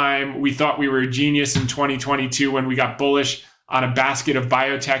long time. We thought we were a genius in 2022 when we got bullish on a basket of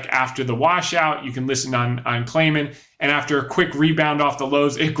biotech after the washout. You can listen on Clayman. And after a quick rebound off the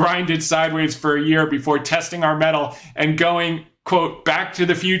lows, it grinded sideways for a year before testing our metal and going, quote, back to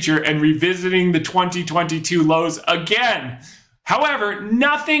the future and revisiting the 2022 lows again. However,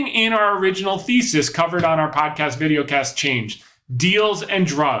 nothing in our original thesis covered on our podcast videocast changed. Deals and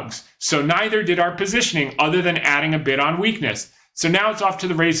drugs. So neither did our positioning other than adding a bit on weakness. So now it's off to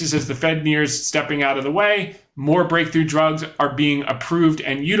the races as the Fed nears stepping out of the way. More breakthrough drugs are being approved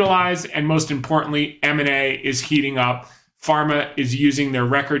and utilized. And most importantly, M&A is heating up. Pharma is using their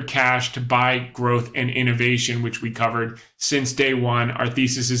record cash to buy growth and innovation, which we covered since day one. Our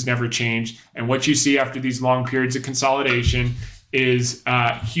thesis has never changed. And what you see after these long periods of consolidation is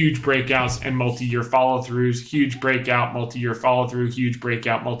huge breakouts and multi-year follow-throughs, huge breakout, multi-year follow-through, huge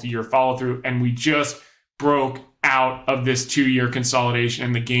breakout, multi-year follow-through. And we just broke out of this 2-year consolidation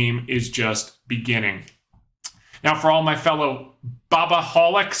and the game is just beginning. Now, for all my fellow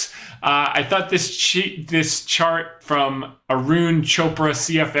Baba-holics, I thought this chart from Arun Chopra,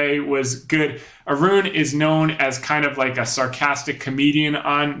 CFA, was good. Arun is known as kind of like a sarcastic comedian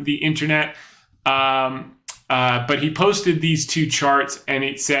on the internet, but he posted these two charts and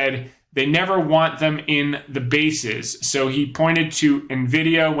it said they never want them in the bases. So he pointed to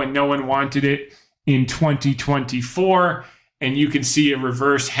NVIDIA when no one wanted it in 2024, and you can see a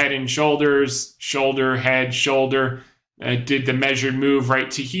reverse head and shoulders, shoulder, head, shoulder. Did the measured move right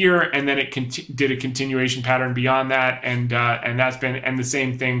to here, and then it did a continuation pattern beyond that, and that's been, and the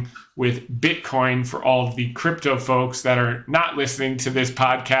same thing with Bitcoin for all of the crypto folks that are not listening to this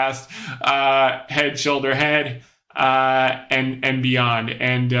podcast. Head, shoulder, head, and beyond,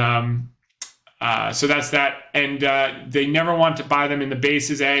 and so that's that. And they never want to buy them in the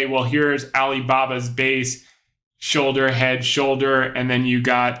bases. Well, here's Alibaba's base, shoulder, head, shoulder, and then you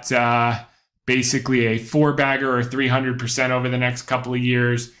got basically a 4-bagger or 300% over the next couple of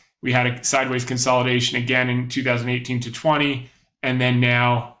years. We had a sideways consolidation again in 2018 to 20, and then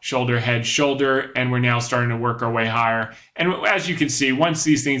now shoulder, head, shoulder, and we're now starting to work our way higher. And as you can see, once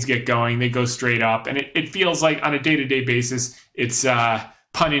these things get going, they go straight up, and it feels like on a day-to-day basis, it's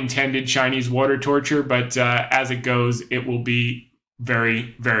pun intended Chinese water torture, but as it goes, it will be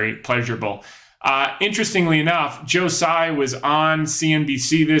very, very pleasurable. Interestingly enough, Joe Tsai was on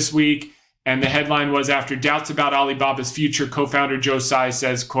CNBC this week, and the headline was, after doubts about Alibaba's future, co-founder Joe Tsai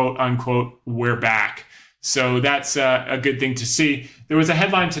says, quote unquote, we're back. So that's a good thing to see. There was a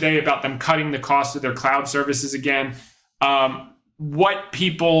headline today about them cutting the cost of their cloud services again. What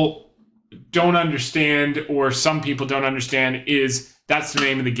people don't understand, or some people don't understand, is that's the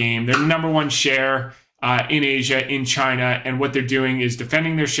name of the game. They're number one share in Asia, in China, and what they're doing is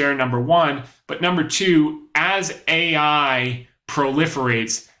defending their share, number one. But number two, as AI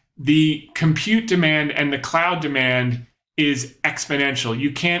proliferates, the compute demand and the cloud demand is exponential.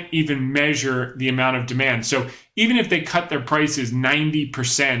 You can't even measure the amount of demand. So even if they cut their prices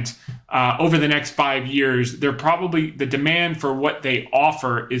 90% over the next 5 years, the demand for what they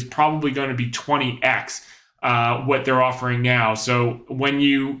offer is probably going to be 20x what they're offering now. So when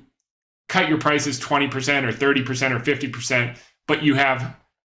you cut your prices 20% or 30% or 50%, but you have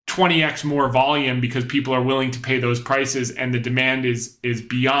 20x more volume because people are willing to pay those prices and the demand is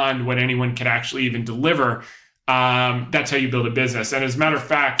beyond what anyone can actually even deliver, that's how you build a business. And as a matter of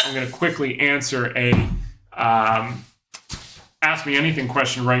fact, I'm going to quickly answer a Ask Me Anything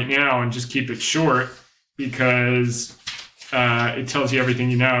question right now and just keep it short because it tells you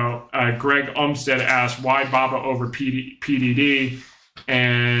everything you know. Greg Olmsted asked, why Baba over PDD?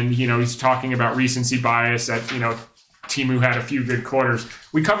 And, he's talking about recency bias that, Temu had a few good quarters.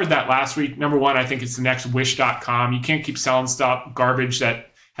 We covered that last week. Number one, I think it's the next Wish.com. You can't keep selling stuff, garbage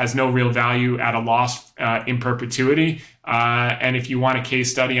that has no real value at a loss in perpetuity. And if you want a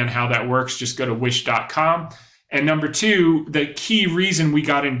case study on how that works, just go to Wish.com. And number two, the key reason we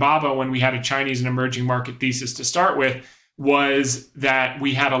got in Baba when we had a Chinese and emerging market thesis to start with was that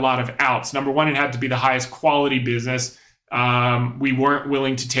we had a lot of outs. Number one, it had to be the highest quality business. We weren't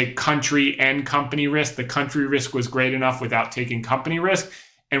willing to take country and company risk. The country risk was great enough without taking company risk.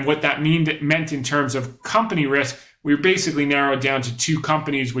 And what that meant in terms of company risk, we basically narrowed down to two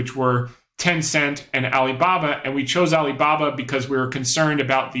companies, which were Tencent and Alibaba. And we chose Alibaba because we were concerned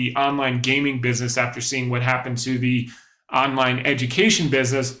about the online gaming business after seeing what happened to the online education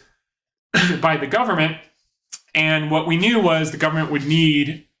business by the government. And what we knew was the government would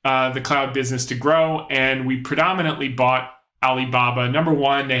need the cloud business to grow, and we predominantly bought Alibaba. Number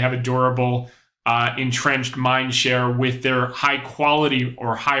one, they have a durable entrenched mind share with their high quality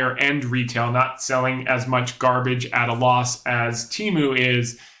or higher end retail, not selling as much garbage at a loss as Temu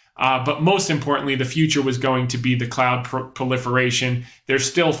is. But most importantly, the future was going to be the cloud proliferation. They're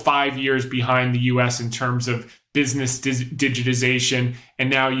still 5 years behind the US in terms of business digitization. And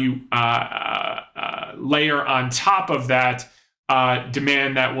now you layer on top of that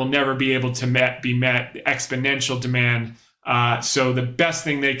demand that will never be able to be met, exponential demand. So the best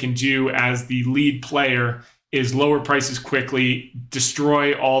thing they can do as the lead player is lower prices quickly,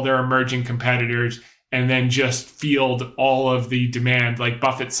 destroy all their emerging competitors, and then just field all of the demand. Like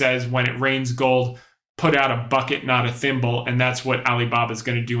Buffett says, when it rains gold, put out a bucket, not a thimble. And that's what Alibaba is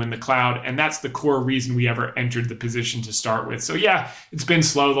going to do in the cloud. And that's the core reason we ever entered the position to start with. So yeah, it's been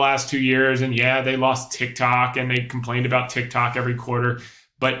slow the last 2 years. And yeah, they lost TikTok and they complained about TikTok every quarter.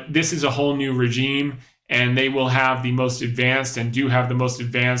 But this is a whole new regime. And they will have the most advanced and do have the most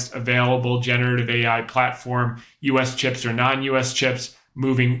advanced available generative AI platform, US chips or non-US chips,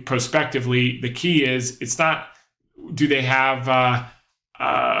 moving prospectively. The key is, it's not, do they have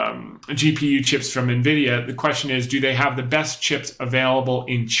GPU chips from NVIDIA? The question is, do they have the best chips available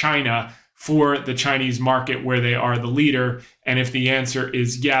in China for the Chinese market where they are the leader? And if the answer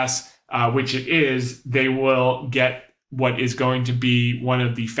is yes, which it is, they will get what is going to be one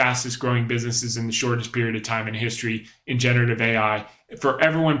of the fastest growing businesses in the shortest period of time in history in generative AI. For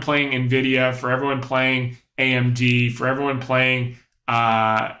everyone playing NVIDIA, for everyone playing AMD, for everyone playing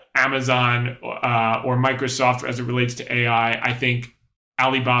Amazon or Microsoft as it relates to AI, I think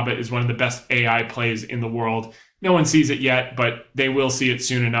Alibaba is one of the best AI plays in the world. No one sees it yet, but they will see it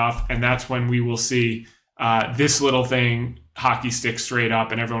soon enough. And that's when we will see this little thing hockey stick straight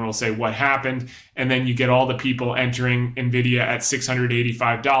up, and everyone will say, what happened? And then you get all the people entering NVIDIA at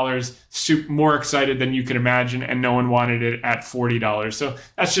 $685, more excited than you can imagine, and no one wanted it at $40. So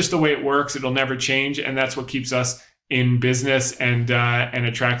that's just the way it works. It'll never change. And that's what keeps us in business and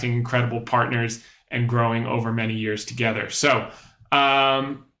attracting incredible partners and growing over many years together. So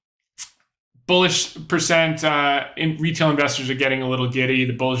bullish percent, in retail investors are getting a little giddy.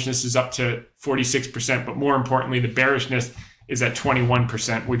 The bullishness is up to 46%, but more importantly, the bearishness is at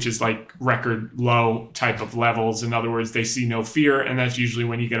 21%, which is like record low type of levels. In other words, they see no fear, and that's usually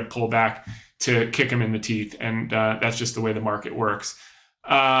when you get a pullback to kick them in the teeth. And that's just the way the market works.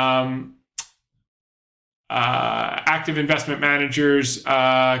 Active investment managers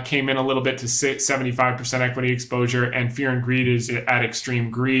came in a little bit to 75% equity exposure, and fear and greed is at extreme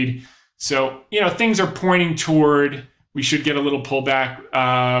greed. So, things are pointing toward we should get a little pullback,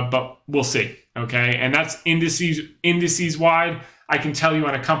 but we'll see. Okay. And that's indices wide. I can tell you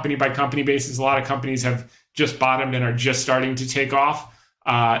on a company by company basis, a lot of companies have just bottomed and are just starting to take off.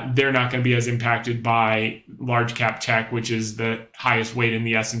 They're not going to be as impacted by large cap tech, which is the highest weight in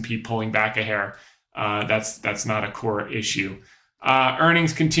the S&P, pulling back a hair. That's not a core issue.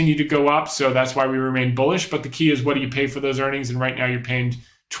 Earnings continue to go up, so that's why we remain bullish. But the key is, what do you pay for those earnings? And right now you're paying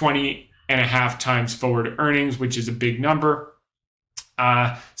 20.5 times forward earnings, which is a big number.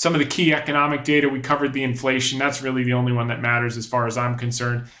 Some of the key economic data, we covered the inflation. That's really the only one that matters as far as I'm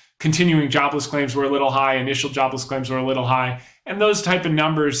concerned. Continuing jobless claims were a little high. Initial jobless claims were a little high. And those type of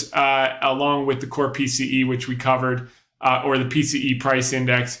numbers, along with the core PCE, which we covered, or the PCE price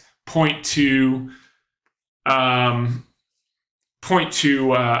index, point to a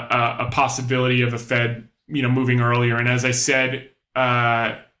possibility of a Fed, moving earlier. And as I said,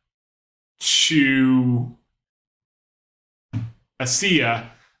 to ASEA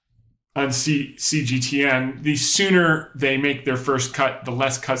on CGTN, the sooner they make their first cut, the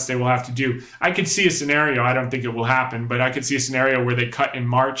less cuts they will have to do. I could see a scenario, I don't think it will happen, but I could see a scenario where they cut in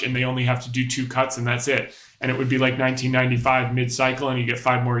March and they only have to do 2 cuts and that's it. And it would be like 1995 mid-cycle, and you get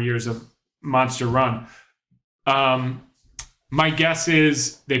 5 more years of monster run. My guess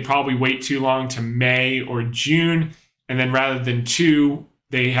is they probably wait too long to May or June, and then rather than 2,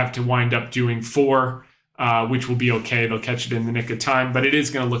 they have to wind up doing 4, which will be okay. They'll catch it in the nick of time, but it is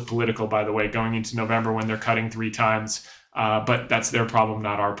going to look political, by the way, going into November when they're cutting 3 times. But that's their problem,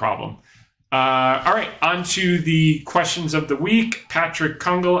 not our problem. All right, on to the questions of the week. Patrick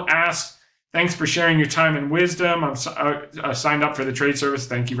Kungle asked, thanks for sharing your time and wisdom. I'm signed up for the trade service.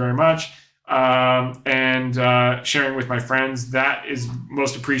 Thank you very much. And sharing with my friends. That is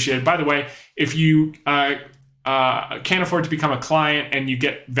most appreciated. By the way, if you can't afford to become a client and you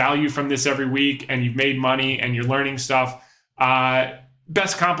get value from this every week and you've made money and you're learning stuff,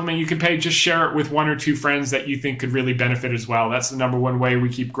 best compliment you can pay, just share it with 1 or 2 friends that you think could really benefit as well. That's the number one way we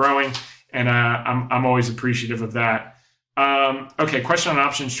keep growing. And I'm always appreciative of that. Okay, question on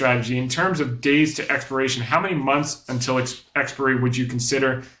option strategy. In terms of days to expiration, how many months until expiry would you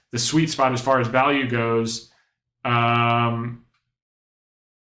consider the sweet spot as far as value goes?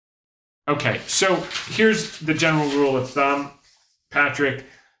 Okay, so here's the general rule of thumb, Patrick.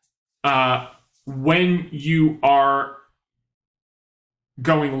 When you are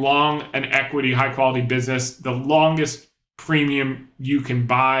going long an equity, high quality business, the longest premium you can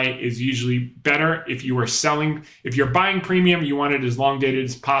buy is usually better. If you're buying premium, you want it as long dated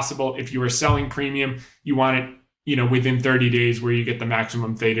as possible. If you are selling premium, you want it, within 30 days where you get the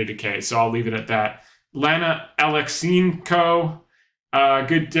maximum theta decay. So I'll leave it at that. Lana Alexinko,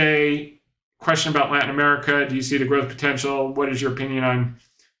 good day. Question about Latin America. Do you see the growth potential? What is your opinion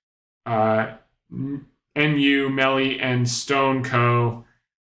on NU, Melly, and Stone Co?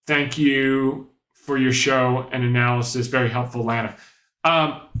 Thank you for your show and analysis. Very helpful, Lana.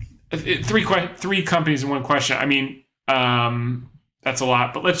 Three companies in one question. I mean, that's a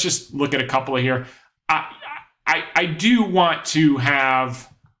lot, but let's just look at a couple of here. I do want to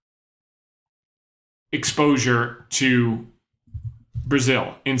have exposure to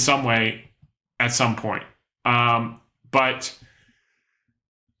Brazil in some way at some point. But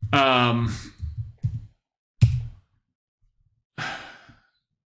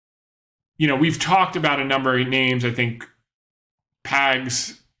we've talked about a number of names, I think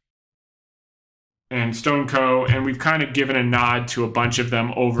Pags and Stone Co., and we've kind of given a nod to a bunch of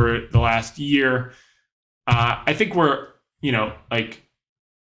them over the last year. I think we're,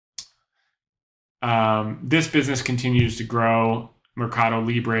 this business continues to grow. Mercado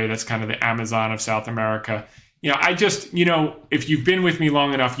Libre, that's kind of the Amazon of South America. If you've been with me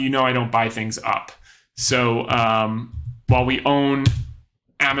long enough, I don't buy things up. So while we own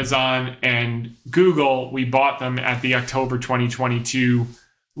Amazon and Google, we bought them at the October 2022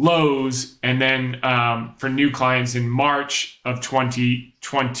 lows. And then for new clients in March of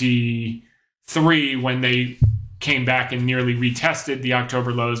 2023, when they came back and nearly retested the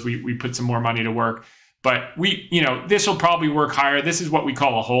October lows, we put some more money to work. But this will probably work higher. This is what we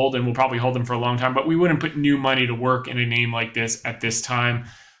call a hold, and we'll probably hold them for a long time. But we wouldn't put new money to work in a name like this at this time.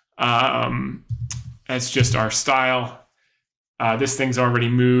 That's just our style. This thing's already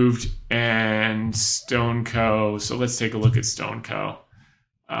moved, and Stone Co. So let's take a look at Stone Co.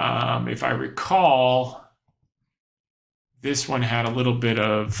 If I recall, this one had a little bit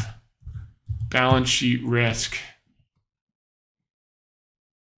of balance sheet risk.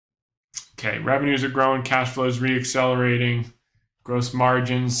 Okay, revenues are growing, cash flows reaccelerating, gross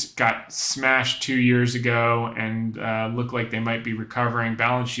margins got smashed 2 years ago and look like they might be recovering.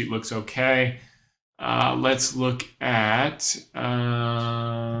 Balance sheet looks okay. Let's look at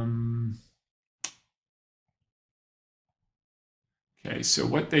okay, so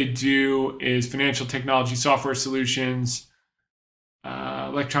what they do is financial technology software solutions,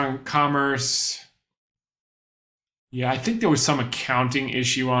 electronic commerce. Yeah, I think there was some accounting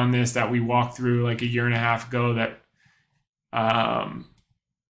issue on this that we walked through like a year and a half ago that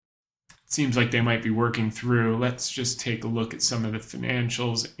seems like they might be working through. Let's just take a look at some of the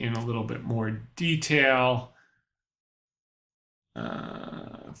financials in a little bit more detail.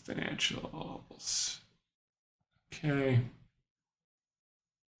 Financials. Okay.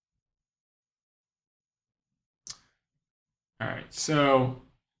 All right, so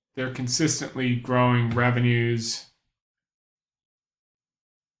they're consistently growing revenues.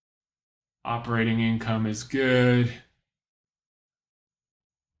 Operating income is good.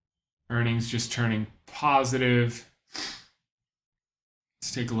 Earnings just turning positive.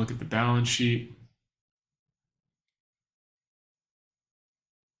 Let's take a look at the balance sheet.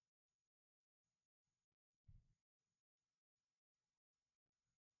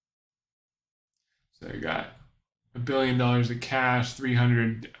 So you got $1 billion of cash,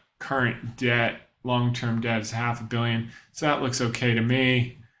 300 current debt, long-term debt is $500 million. So that looks okay to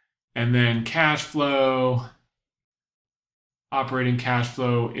me. And then cash flow, operating cash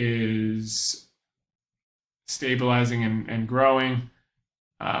flow is stabilizing and growing.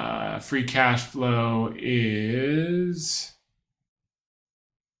 Free cash flow is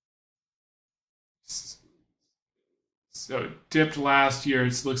so it dipped last year.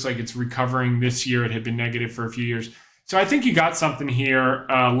 It looks like it's recovering this year. It had been negative for a few years. So I think you got something here,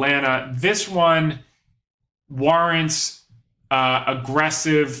 Lana. This one warrants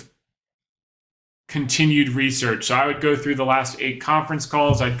aggressive continued research. So I would go through the last 8 conference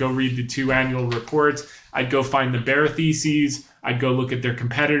calls. I'd go read the 2 annual reports. I'd go find the bear theses. I'd go look at their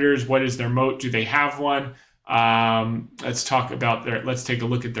competitors. What is their moat? Do they have one? Let's take a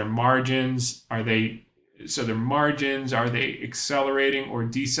look at their margins. Their margins, are they accelerating or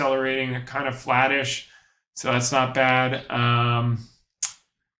decelerating? They're kind of flattish. So that's not bad.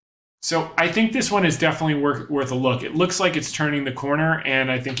 So I think this one is definitely worth a look. It looks like it's turning the corner,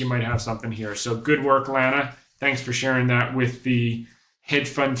 and I think you might have something here. So good work, Lana. Thanks for sharing that with the Hedge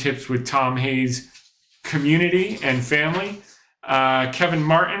Fund Tips with Tom Hayes community and family. Kevin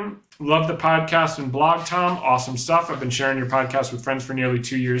Martin, love the podcast and blog, Tom. Awesome stuff. I've been sharing your podcast with friends for nearly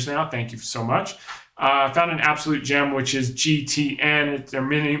 2 years now. Thank you so much. Found an absolute gem, which is GTN. Their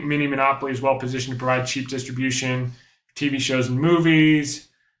mini monopoly is well positioned to provide cheap distribution, TV shows and movies.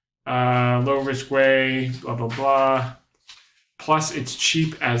 Low risk way, blah, blah, blah. Plus, it's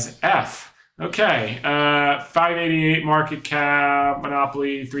cheap as F. Okay. 588 market cap,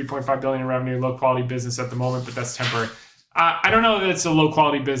 monopoly, 3.5 billion in revenue, low quality business at the moment, but that's temporary. I don't know that it's a low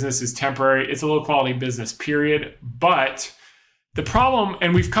quality business is temporary. It's a low quality business, period. But the problem,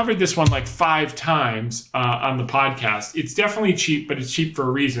 and we've covered this one like 5 times on the podcast, it's definitely cheap, but it's cheap for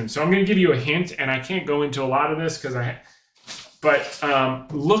a reason. So I'm going to give you a hint, and I can't go into a lot of this but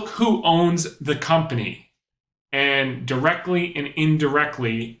look who owns the company, and directly and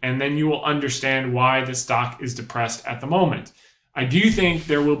indirectly, and then you will understand why the stock is depressed at the moment. I do think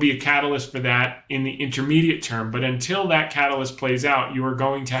there will be a catalyst for that in the intermediate term, but until that catalyst plays out, you are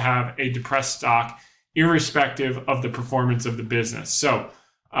going to have a depressed stock irrespective of the performance of the business. So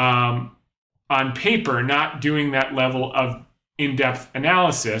on paper, not doing that level of in-depth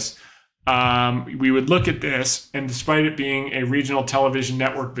analysis, we would look at this, and despite it being a regional television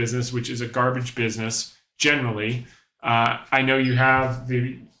network business, which is a garbage business generally, I know you have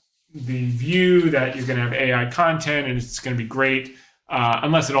the view that you're going to have AI content and it's going to be great.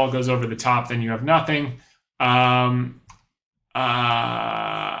 Unless it all goes over the top, then you have nothing. I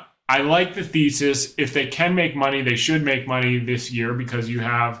like the thesis. If they can make money, they should make money this year because you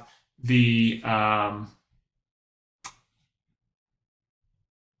have the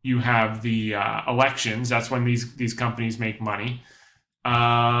elections. That's when these companies make money.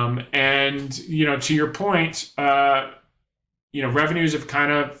 And to your point, revenues have kind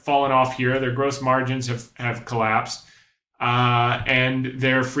of fallen off here. Their gross margins have collapsed, and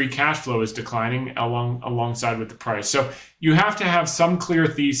their free cash flow is declining alongside with the price. So you have to have some clear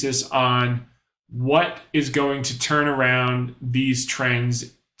thesis on what is going to turn around these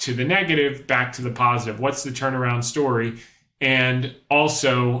trends to the negative back to the positive. What's the turnaround story? And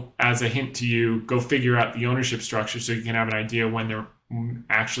also, as a hint to you, go figure out the ownership structure so you can have an idea when there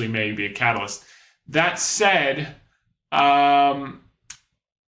actually may be a catalyst. That said,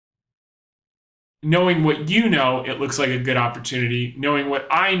 knowing what you know, it looks like a good opportunity. Knowing what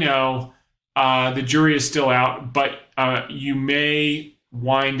I know, the jury is still out, but you may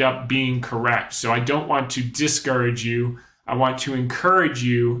wind up being correct. So I don't want to discourage you. I want to encourage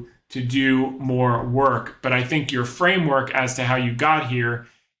you to do more work. But I think your framework as to how you got here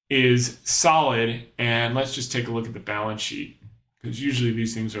is solid. And let's just take a look at the balance sheet, because usually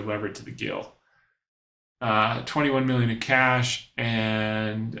these things are levered to the gill. 21 million in cash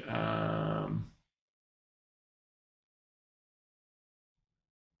and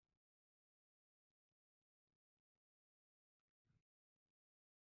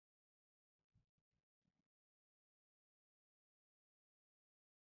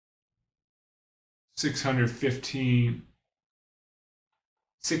 $6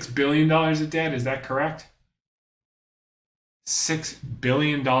 billion of debt. Is that correct? $6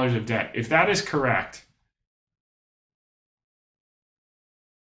 billion of debt. If that is correct,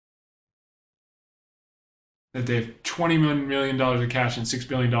 that they have $21 million of cash and $6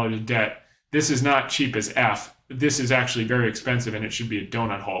 billion of debt, this is not cheap as F. This is actually very expensive, and it should be a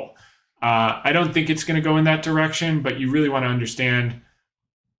donut hole. I don't think it's going to go in that direction, but you really want to understand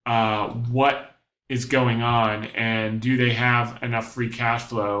what is going on, and do they have enough free cash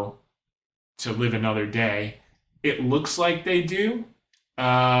flow to live another day? It looks like they do,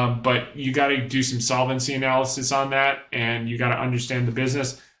 but you got to do some solvency analysis on that, and you got to understand the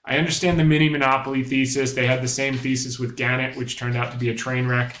business. I understand the mini monopoly thesis. They had the same thesis with Gannett, which turned out to be a train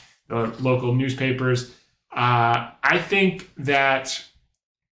wreck, the local newspapers. I think that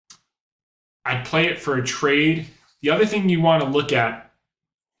I'd play it for a trade. The other thing you want to look at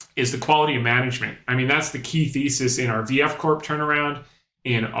is the quality of management. I mean, that's the key thesis in our VF Corp turnaround,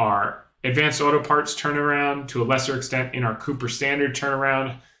 in our Advanced Auto Parts turnaround, to a lesser extent in our Cooper Standard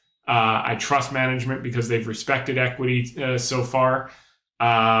turnaround. I trust management because they've respected equity so far.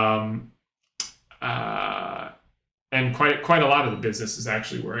 And quite a lot of the businesses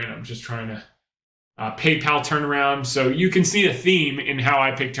actually we're in. I'm just trying to PayPal turnaround. So you can see a theme in how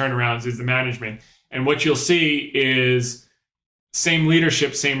I pick turnarounds is the management. And what you'll see is same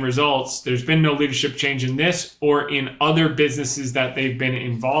leadership, same results. There's been no leadership change in this or in other businesses that they've been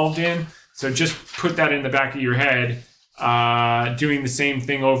involved in. So just put that in the back of your head. Doing the same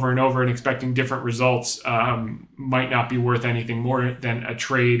thing over and over and expecting different results might not be worth anything more than a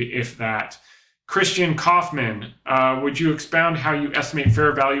trade, if that. Christian Kaufman, would you expound how you estimate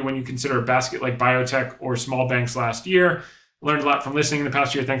fair value when you consider a basket like biotech or small banks last year? Learned a lot from listening in the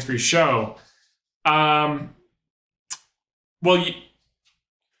past year. Thanks for your show. In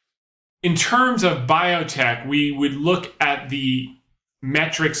terms of biotech, we would look at the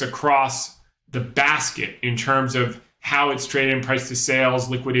metrics across the basket in terms of how it's traded in price to sales,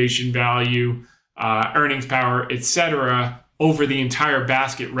 liquidation value, earnings power, etc., over the entire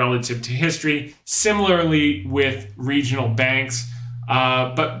basket relative to history. Similarly with regional banks.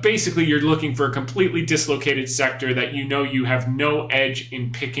 But basically, you're looking for a completely dislocated sector that you have no edge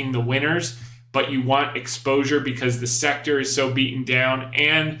in picking the winners, but you want exposure because the sector is so beaten down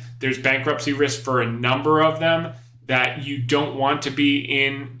and there's bankruptcy risk for a number of them that you don't want to be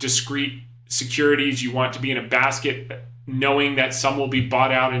in discrete securities. You want to be in a basket knowing that some will be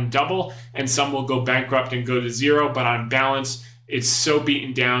bought out and double and some will go bankrupt and go to zero. But on balance, it's so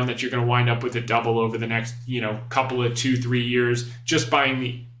beaten down that you're going to wind up with a double over the next, couple of 2-3 years just buying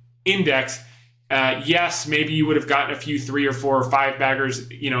the index. Yes, maybe you would have gotten a few 3 or 4 or 5 baggers,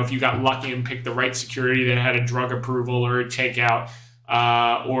 if you got lucky and picked the right security that had a drug approval or a takeout,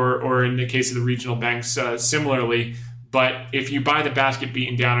 or in the case of the regional banks, similarly. But if you buy the basket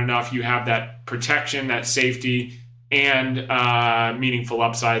beaten down enough, you have that protection, that safety, and meaningful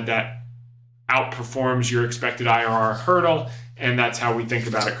upside that outperforms your expected IRR hurdle. And that's how we think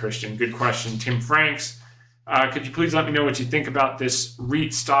about it, Christian. Good question. Tim Franks. Could you please let me know what you think about this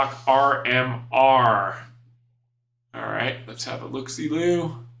REIT stock RMR? All right, let's have a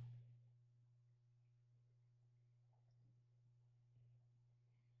look-see-loo.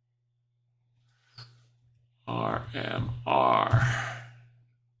 RMR.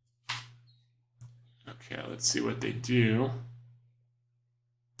 Okay, let's see what they do.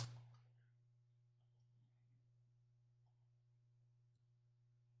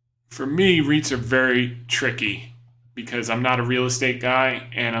 For me, REITs are very tricky because I'm not a real estate guy,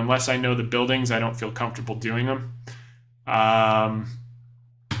 and unless I know the buildings, I don't feel comfortable doing them.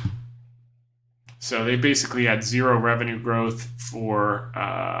 So they basically had zero revenue growth for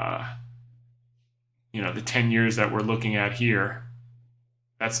the 10 years that we're looking at here.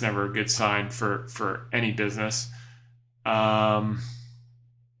 That's never a good sign for any business.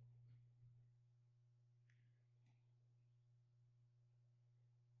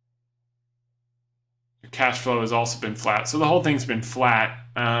 Cash flow has also been flat. So the whole thing's been flat.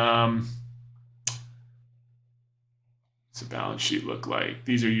 What's the balance sheet look like?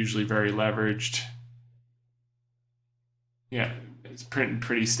 These are usually very leveraged. Yeah, it's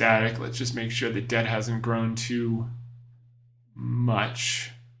pretty static. Let's just make sure the debt hasn't grown too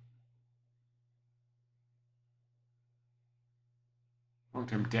much.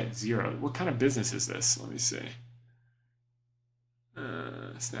 Long-term debt zero. What kind of business is this? Let me see.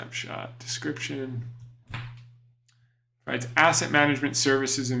 Snapshot description. Provides asset management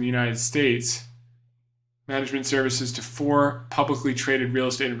services in the United States. Management services to 4 publicly traded real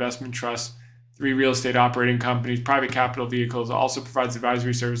estate investment trusts, 3 real estate operating companies, private capital vehicles. Also provides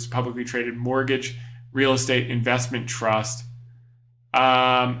advisory services to publicly traded mortgage real estate investment trust.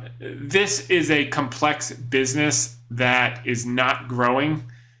 This is a complex business that is not growing.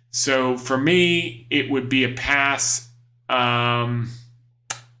 So for me, it would be a pass.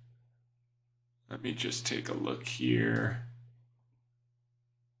 Let me just take a look here.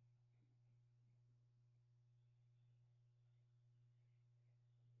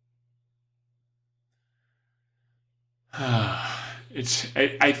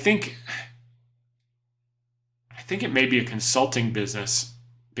 I think it may be a consulting business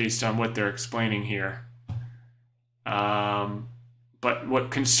based on what they're explaining here. But what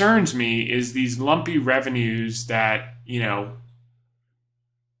concerns me is these lumpy revenues that,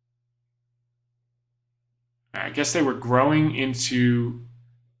 I guess they were growing into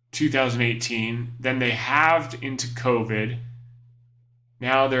 2018. Then they halved into COVID.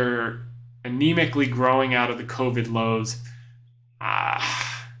 Now they're anemically growing out of the COVID lows.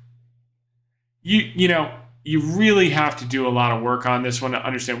 You really have to do a lot of work on this one to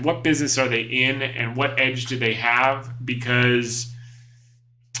understand what business are they in and what edge do they have, because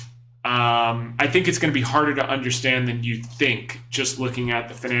I think it's going to be harder to understand than you think just looking at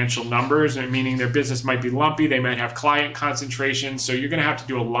the financial numbers, meaning their business might be lumpy. They might have client concentration. So you're going to have to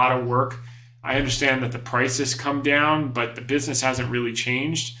do a lot of work. I understand that the price has come down, but the business hasn't really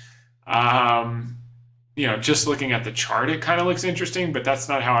changed. Just looking at the chart, it kind of looks interesting, but that's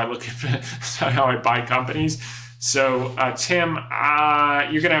not how I look at that's not how I buy companies. So, Tim,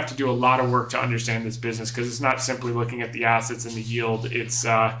 you're going to have to do a lot of work to understand this business because it's not simply looking at the assets and the yield. It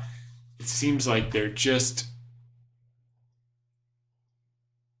seems like they're just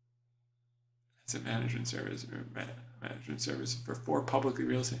asset management service for 4 publicly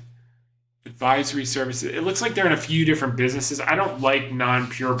real estate advisory services. It looks like they're in a few different businesses. I don't like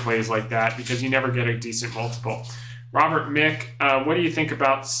non-pure plays like that because you never get a decent multiple. Robert Mick, what do you think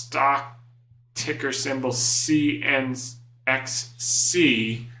about stock ticker symbol CNXC?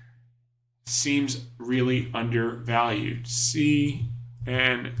 Seems really undervalued. CNXC.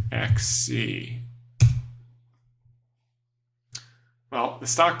 Well, the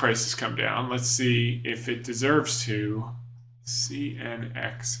stock price has come down. Let's see if it deserves to.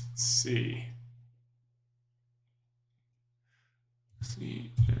 CNXC. CNXC.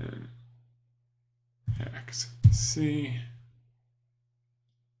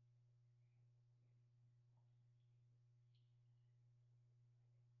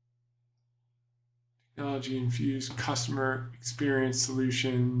 Technology-infused customer experience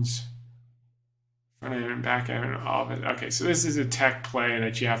solutions. Front end and back end and all of it. Okay, so this is a tech play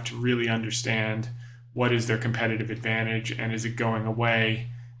that you have to really understand. What is their competitive advantage and is it going away?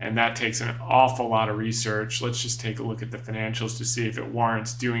 And that takes an awful lot of research. Let's just take a look at the financials to see if it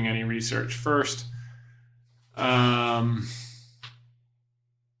warrants doing any research first.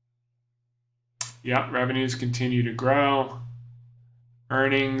 Revenues continue to grow.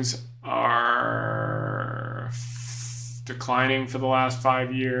 Earnings are declining for the last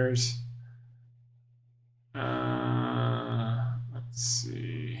 5 years. Let's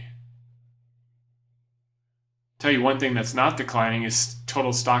see. Tell you one thing that's not declining is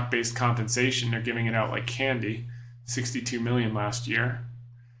total stock-based compensation. They're giving it out like candy. $62 million last year.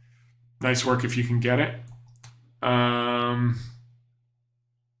 Nice work if you can get it.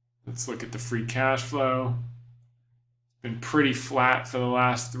 Let's look at the free cash flow. Been pretty flat for the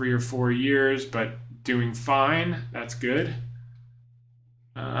last 3 or 4 years, but doing fine. That's good.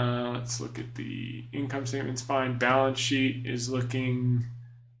 Let's look at the income statement's fine. Balance sheet is looking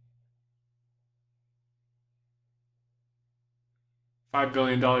 $5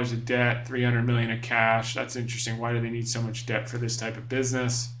 billion of debt, $300 million of cash. That's interesting. Why do they need so much debt for this type of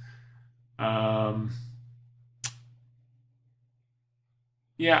business?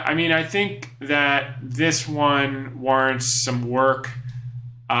 I think that this one warrants some work.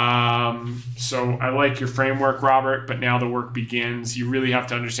 So I like your framework, Robert, but now the work begins. You really have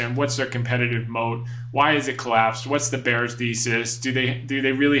to understand what's their competitive moat. Why is it collapsed? What's the bear's thesis? Do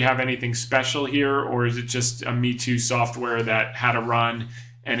they really have anything special here, or is it just a Me Too software that had a run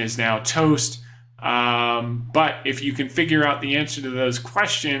and is now toast? But if you can figure out the answer to those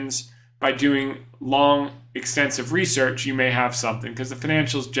questions by doing long, extensive research, you may have something because the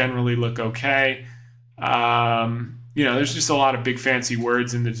financials generally look okay. There's just a lot of big fancy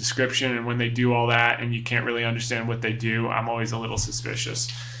words in the description, and when they do all that and you can't really understand what they do, I'm always a little suspicious.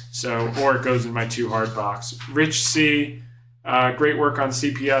 Or it goes in my too hard box. Rich C, great work on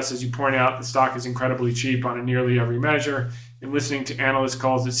CPS. As you point out, the stock is incredibly cheap on a nearly every measure. In listening to analyst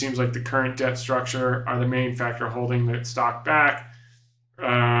calls, it seems like the current debt structure are the main factor holding the stock back.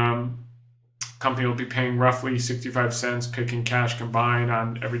 Company will be paying roughly 65 cents PIK and cash combined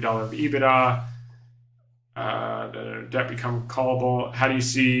on every dollar of EBITDA. The debt become callable. How do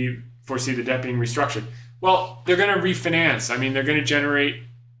you foresee the debt being restructured? Well, they're going to refinance. They're going to generate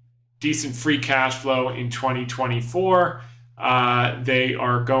decent free cash flow in 2024. They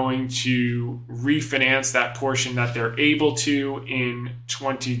are going to refinance that portion that they're able to in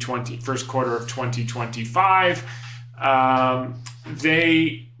first quarter of 2025.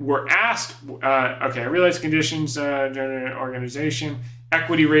 They were asked, I realize conditions, organization,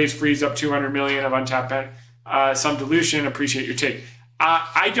 equity raise frees up $200 million of untapped debt. Some dilution. Appreciate your take.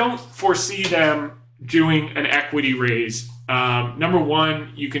 I don't foresee them doing an equity raise. Number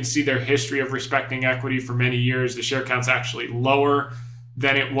one, you can see their history of respecting equity for many years. The share count's actually lower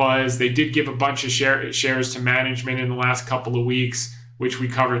than it was. They did give a bunch of shares to management in the last couple of weeks, which we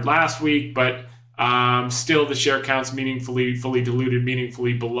covered last week, but still the share count's fully diluted,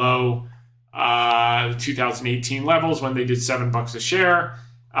 meaningfully below the 2018 levels when they did $7 a share.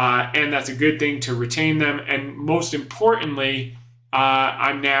 And that's a good thing to retain them. And most importantly,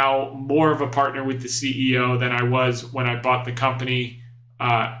 I'm now more of a partner with the CEO than I was when I bought the company,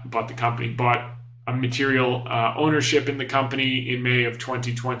 bought a material ownership in the company in May of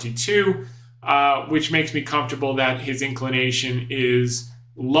 2022, which makes me comfortable that his inclination is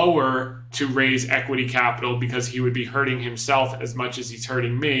lower to raise equity capital because he would be hurting himself as much as he's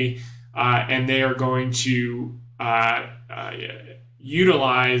hurting me. And they are going to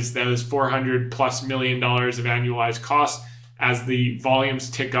utilize those $400 plus million of annualized costs as the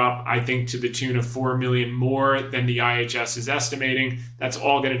volumes tick up, I think to the tune of 4 million more than the IHS is estimating. That's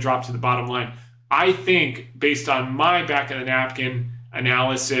all going to drop to the bottom line. I think, based on my back of the napkin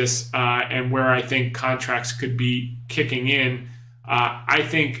analysis and where I think contracts could be kicking in, I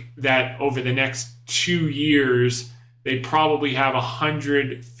think that over the next 2 years, they probably have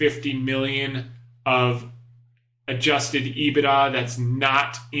 150 million of adjusted EBITDA that's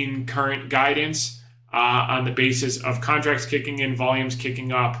not in current guidance on the basis of contracts kicking in, volumes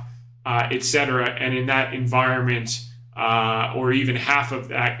kicking up, et cetera. And in that environment, or even half of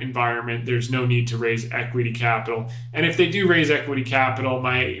that environment, there's no need to raise equity capital. And if they do raise equity capital,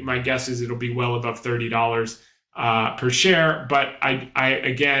 my guess is it'll be well above $30 per share. But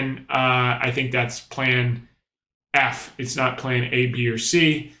I think that's plan F. It's not plan A, B, or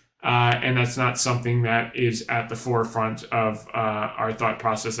C. And that's not something that is at the forefront of our thought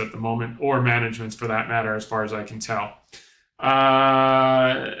process at the moment, or management's for that matter, as far as I can tell.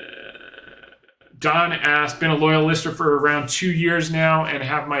 Don asked, been a loyal listener for around 2 years now and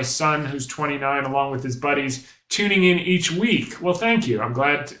have my son, who's 29, along with his buddies, tuning in each week. Well, thank you. I'm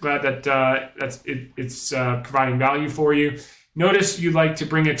glad that it's providing value for you. Notice you like to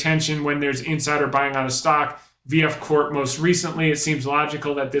bring attention when there's insider buying on a stock. VF Corp most recently, it seems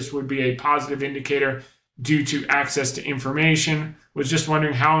logical that this would be a positive indicator due to access to information. Was just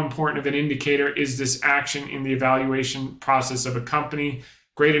wondering how important of an indicator is this action in the evaluation process of a company?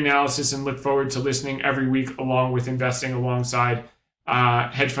 Great analysis and look forward to listening every week along with investing alongside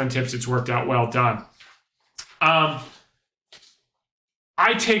hedge fund tips. It's worked out well done. I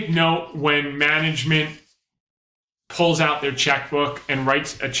take note when management pulls out their checkbook and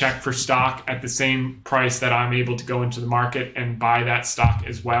writes a check for stock at the same price that I'm able to go into the market and buy that stock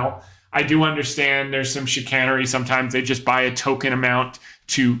as well. I do understand there's some chicanery. Sometimes they just buy a token amount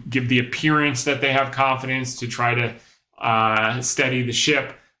to give the appearance that they have confidence, to try to steady the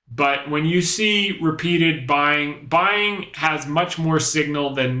ship. But when you see repeated buying has much more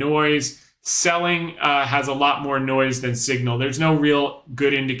signal than noise. Selling has a lot more noise than signal. There's no real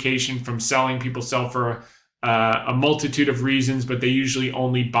good indication from selling. People sell for a multitude of reasons, but they usually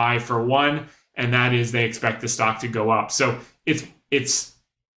only buy for one, and that is they expect the stock to go up. So it's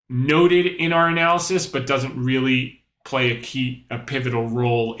noted in our analysis, but doesn't really play a pivotal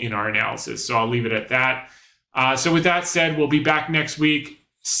role in our analysis. So I'll leave it at that. So with that said, we'll be back next week,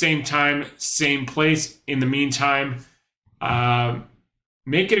 same time, same place. In the meantime,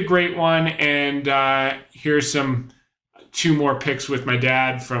 make it a great one, and here's some 2 more picks with my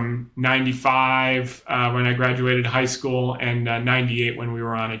dad from 95 when I graduated high school, and 98 when we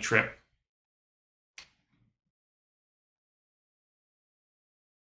were on a trip.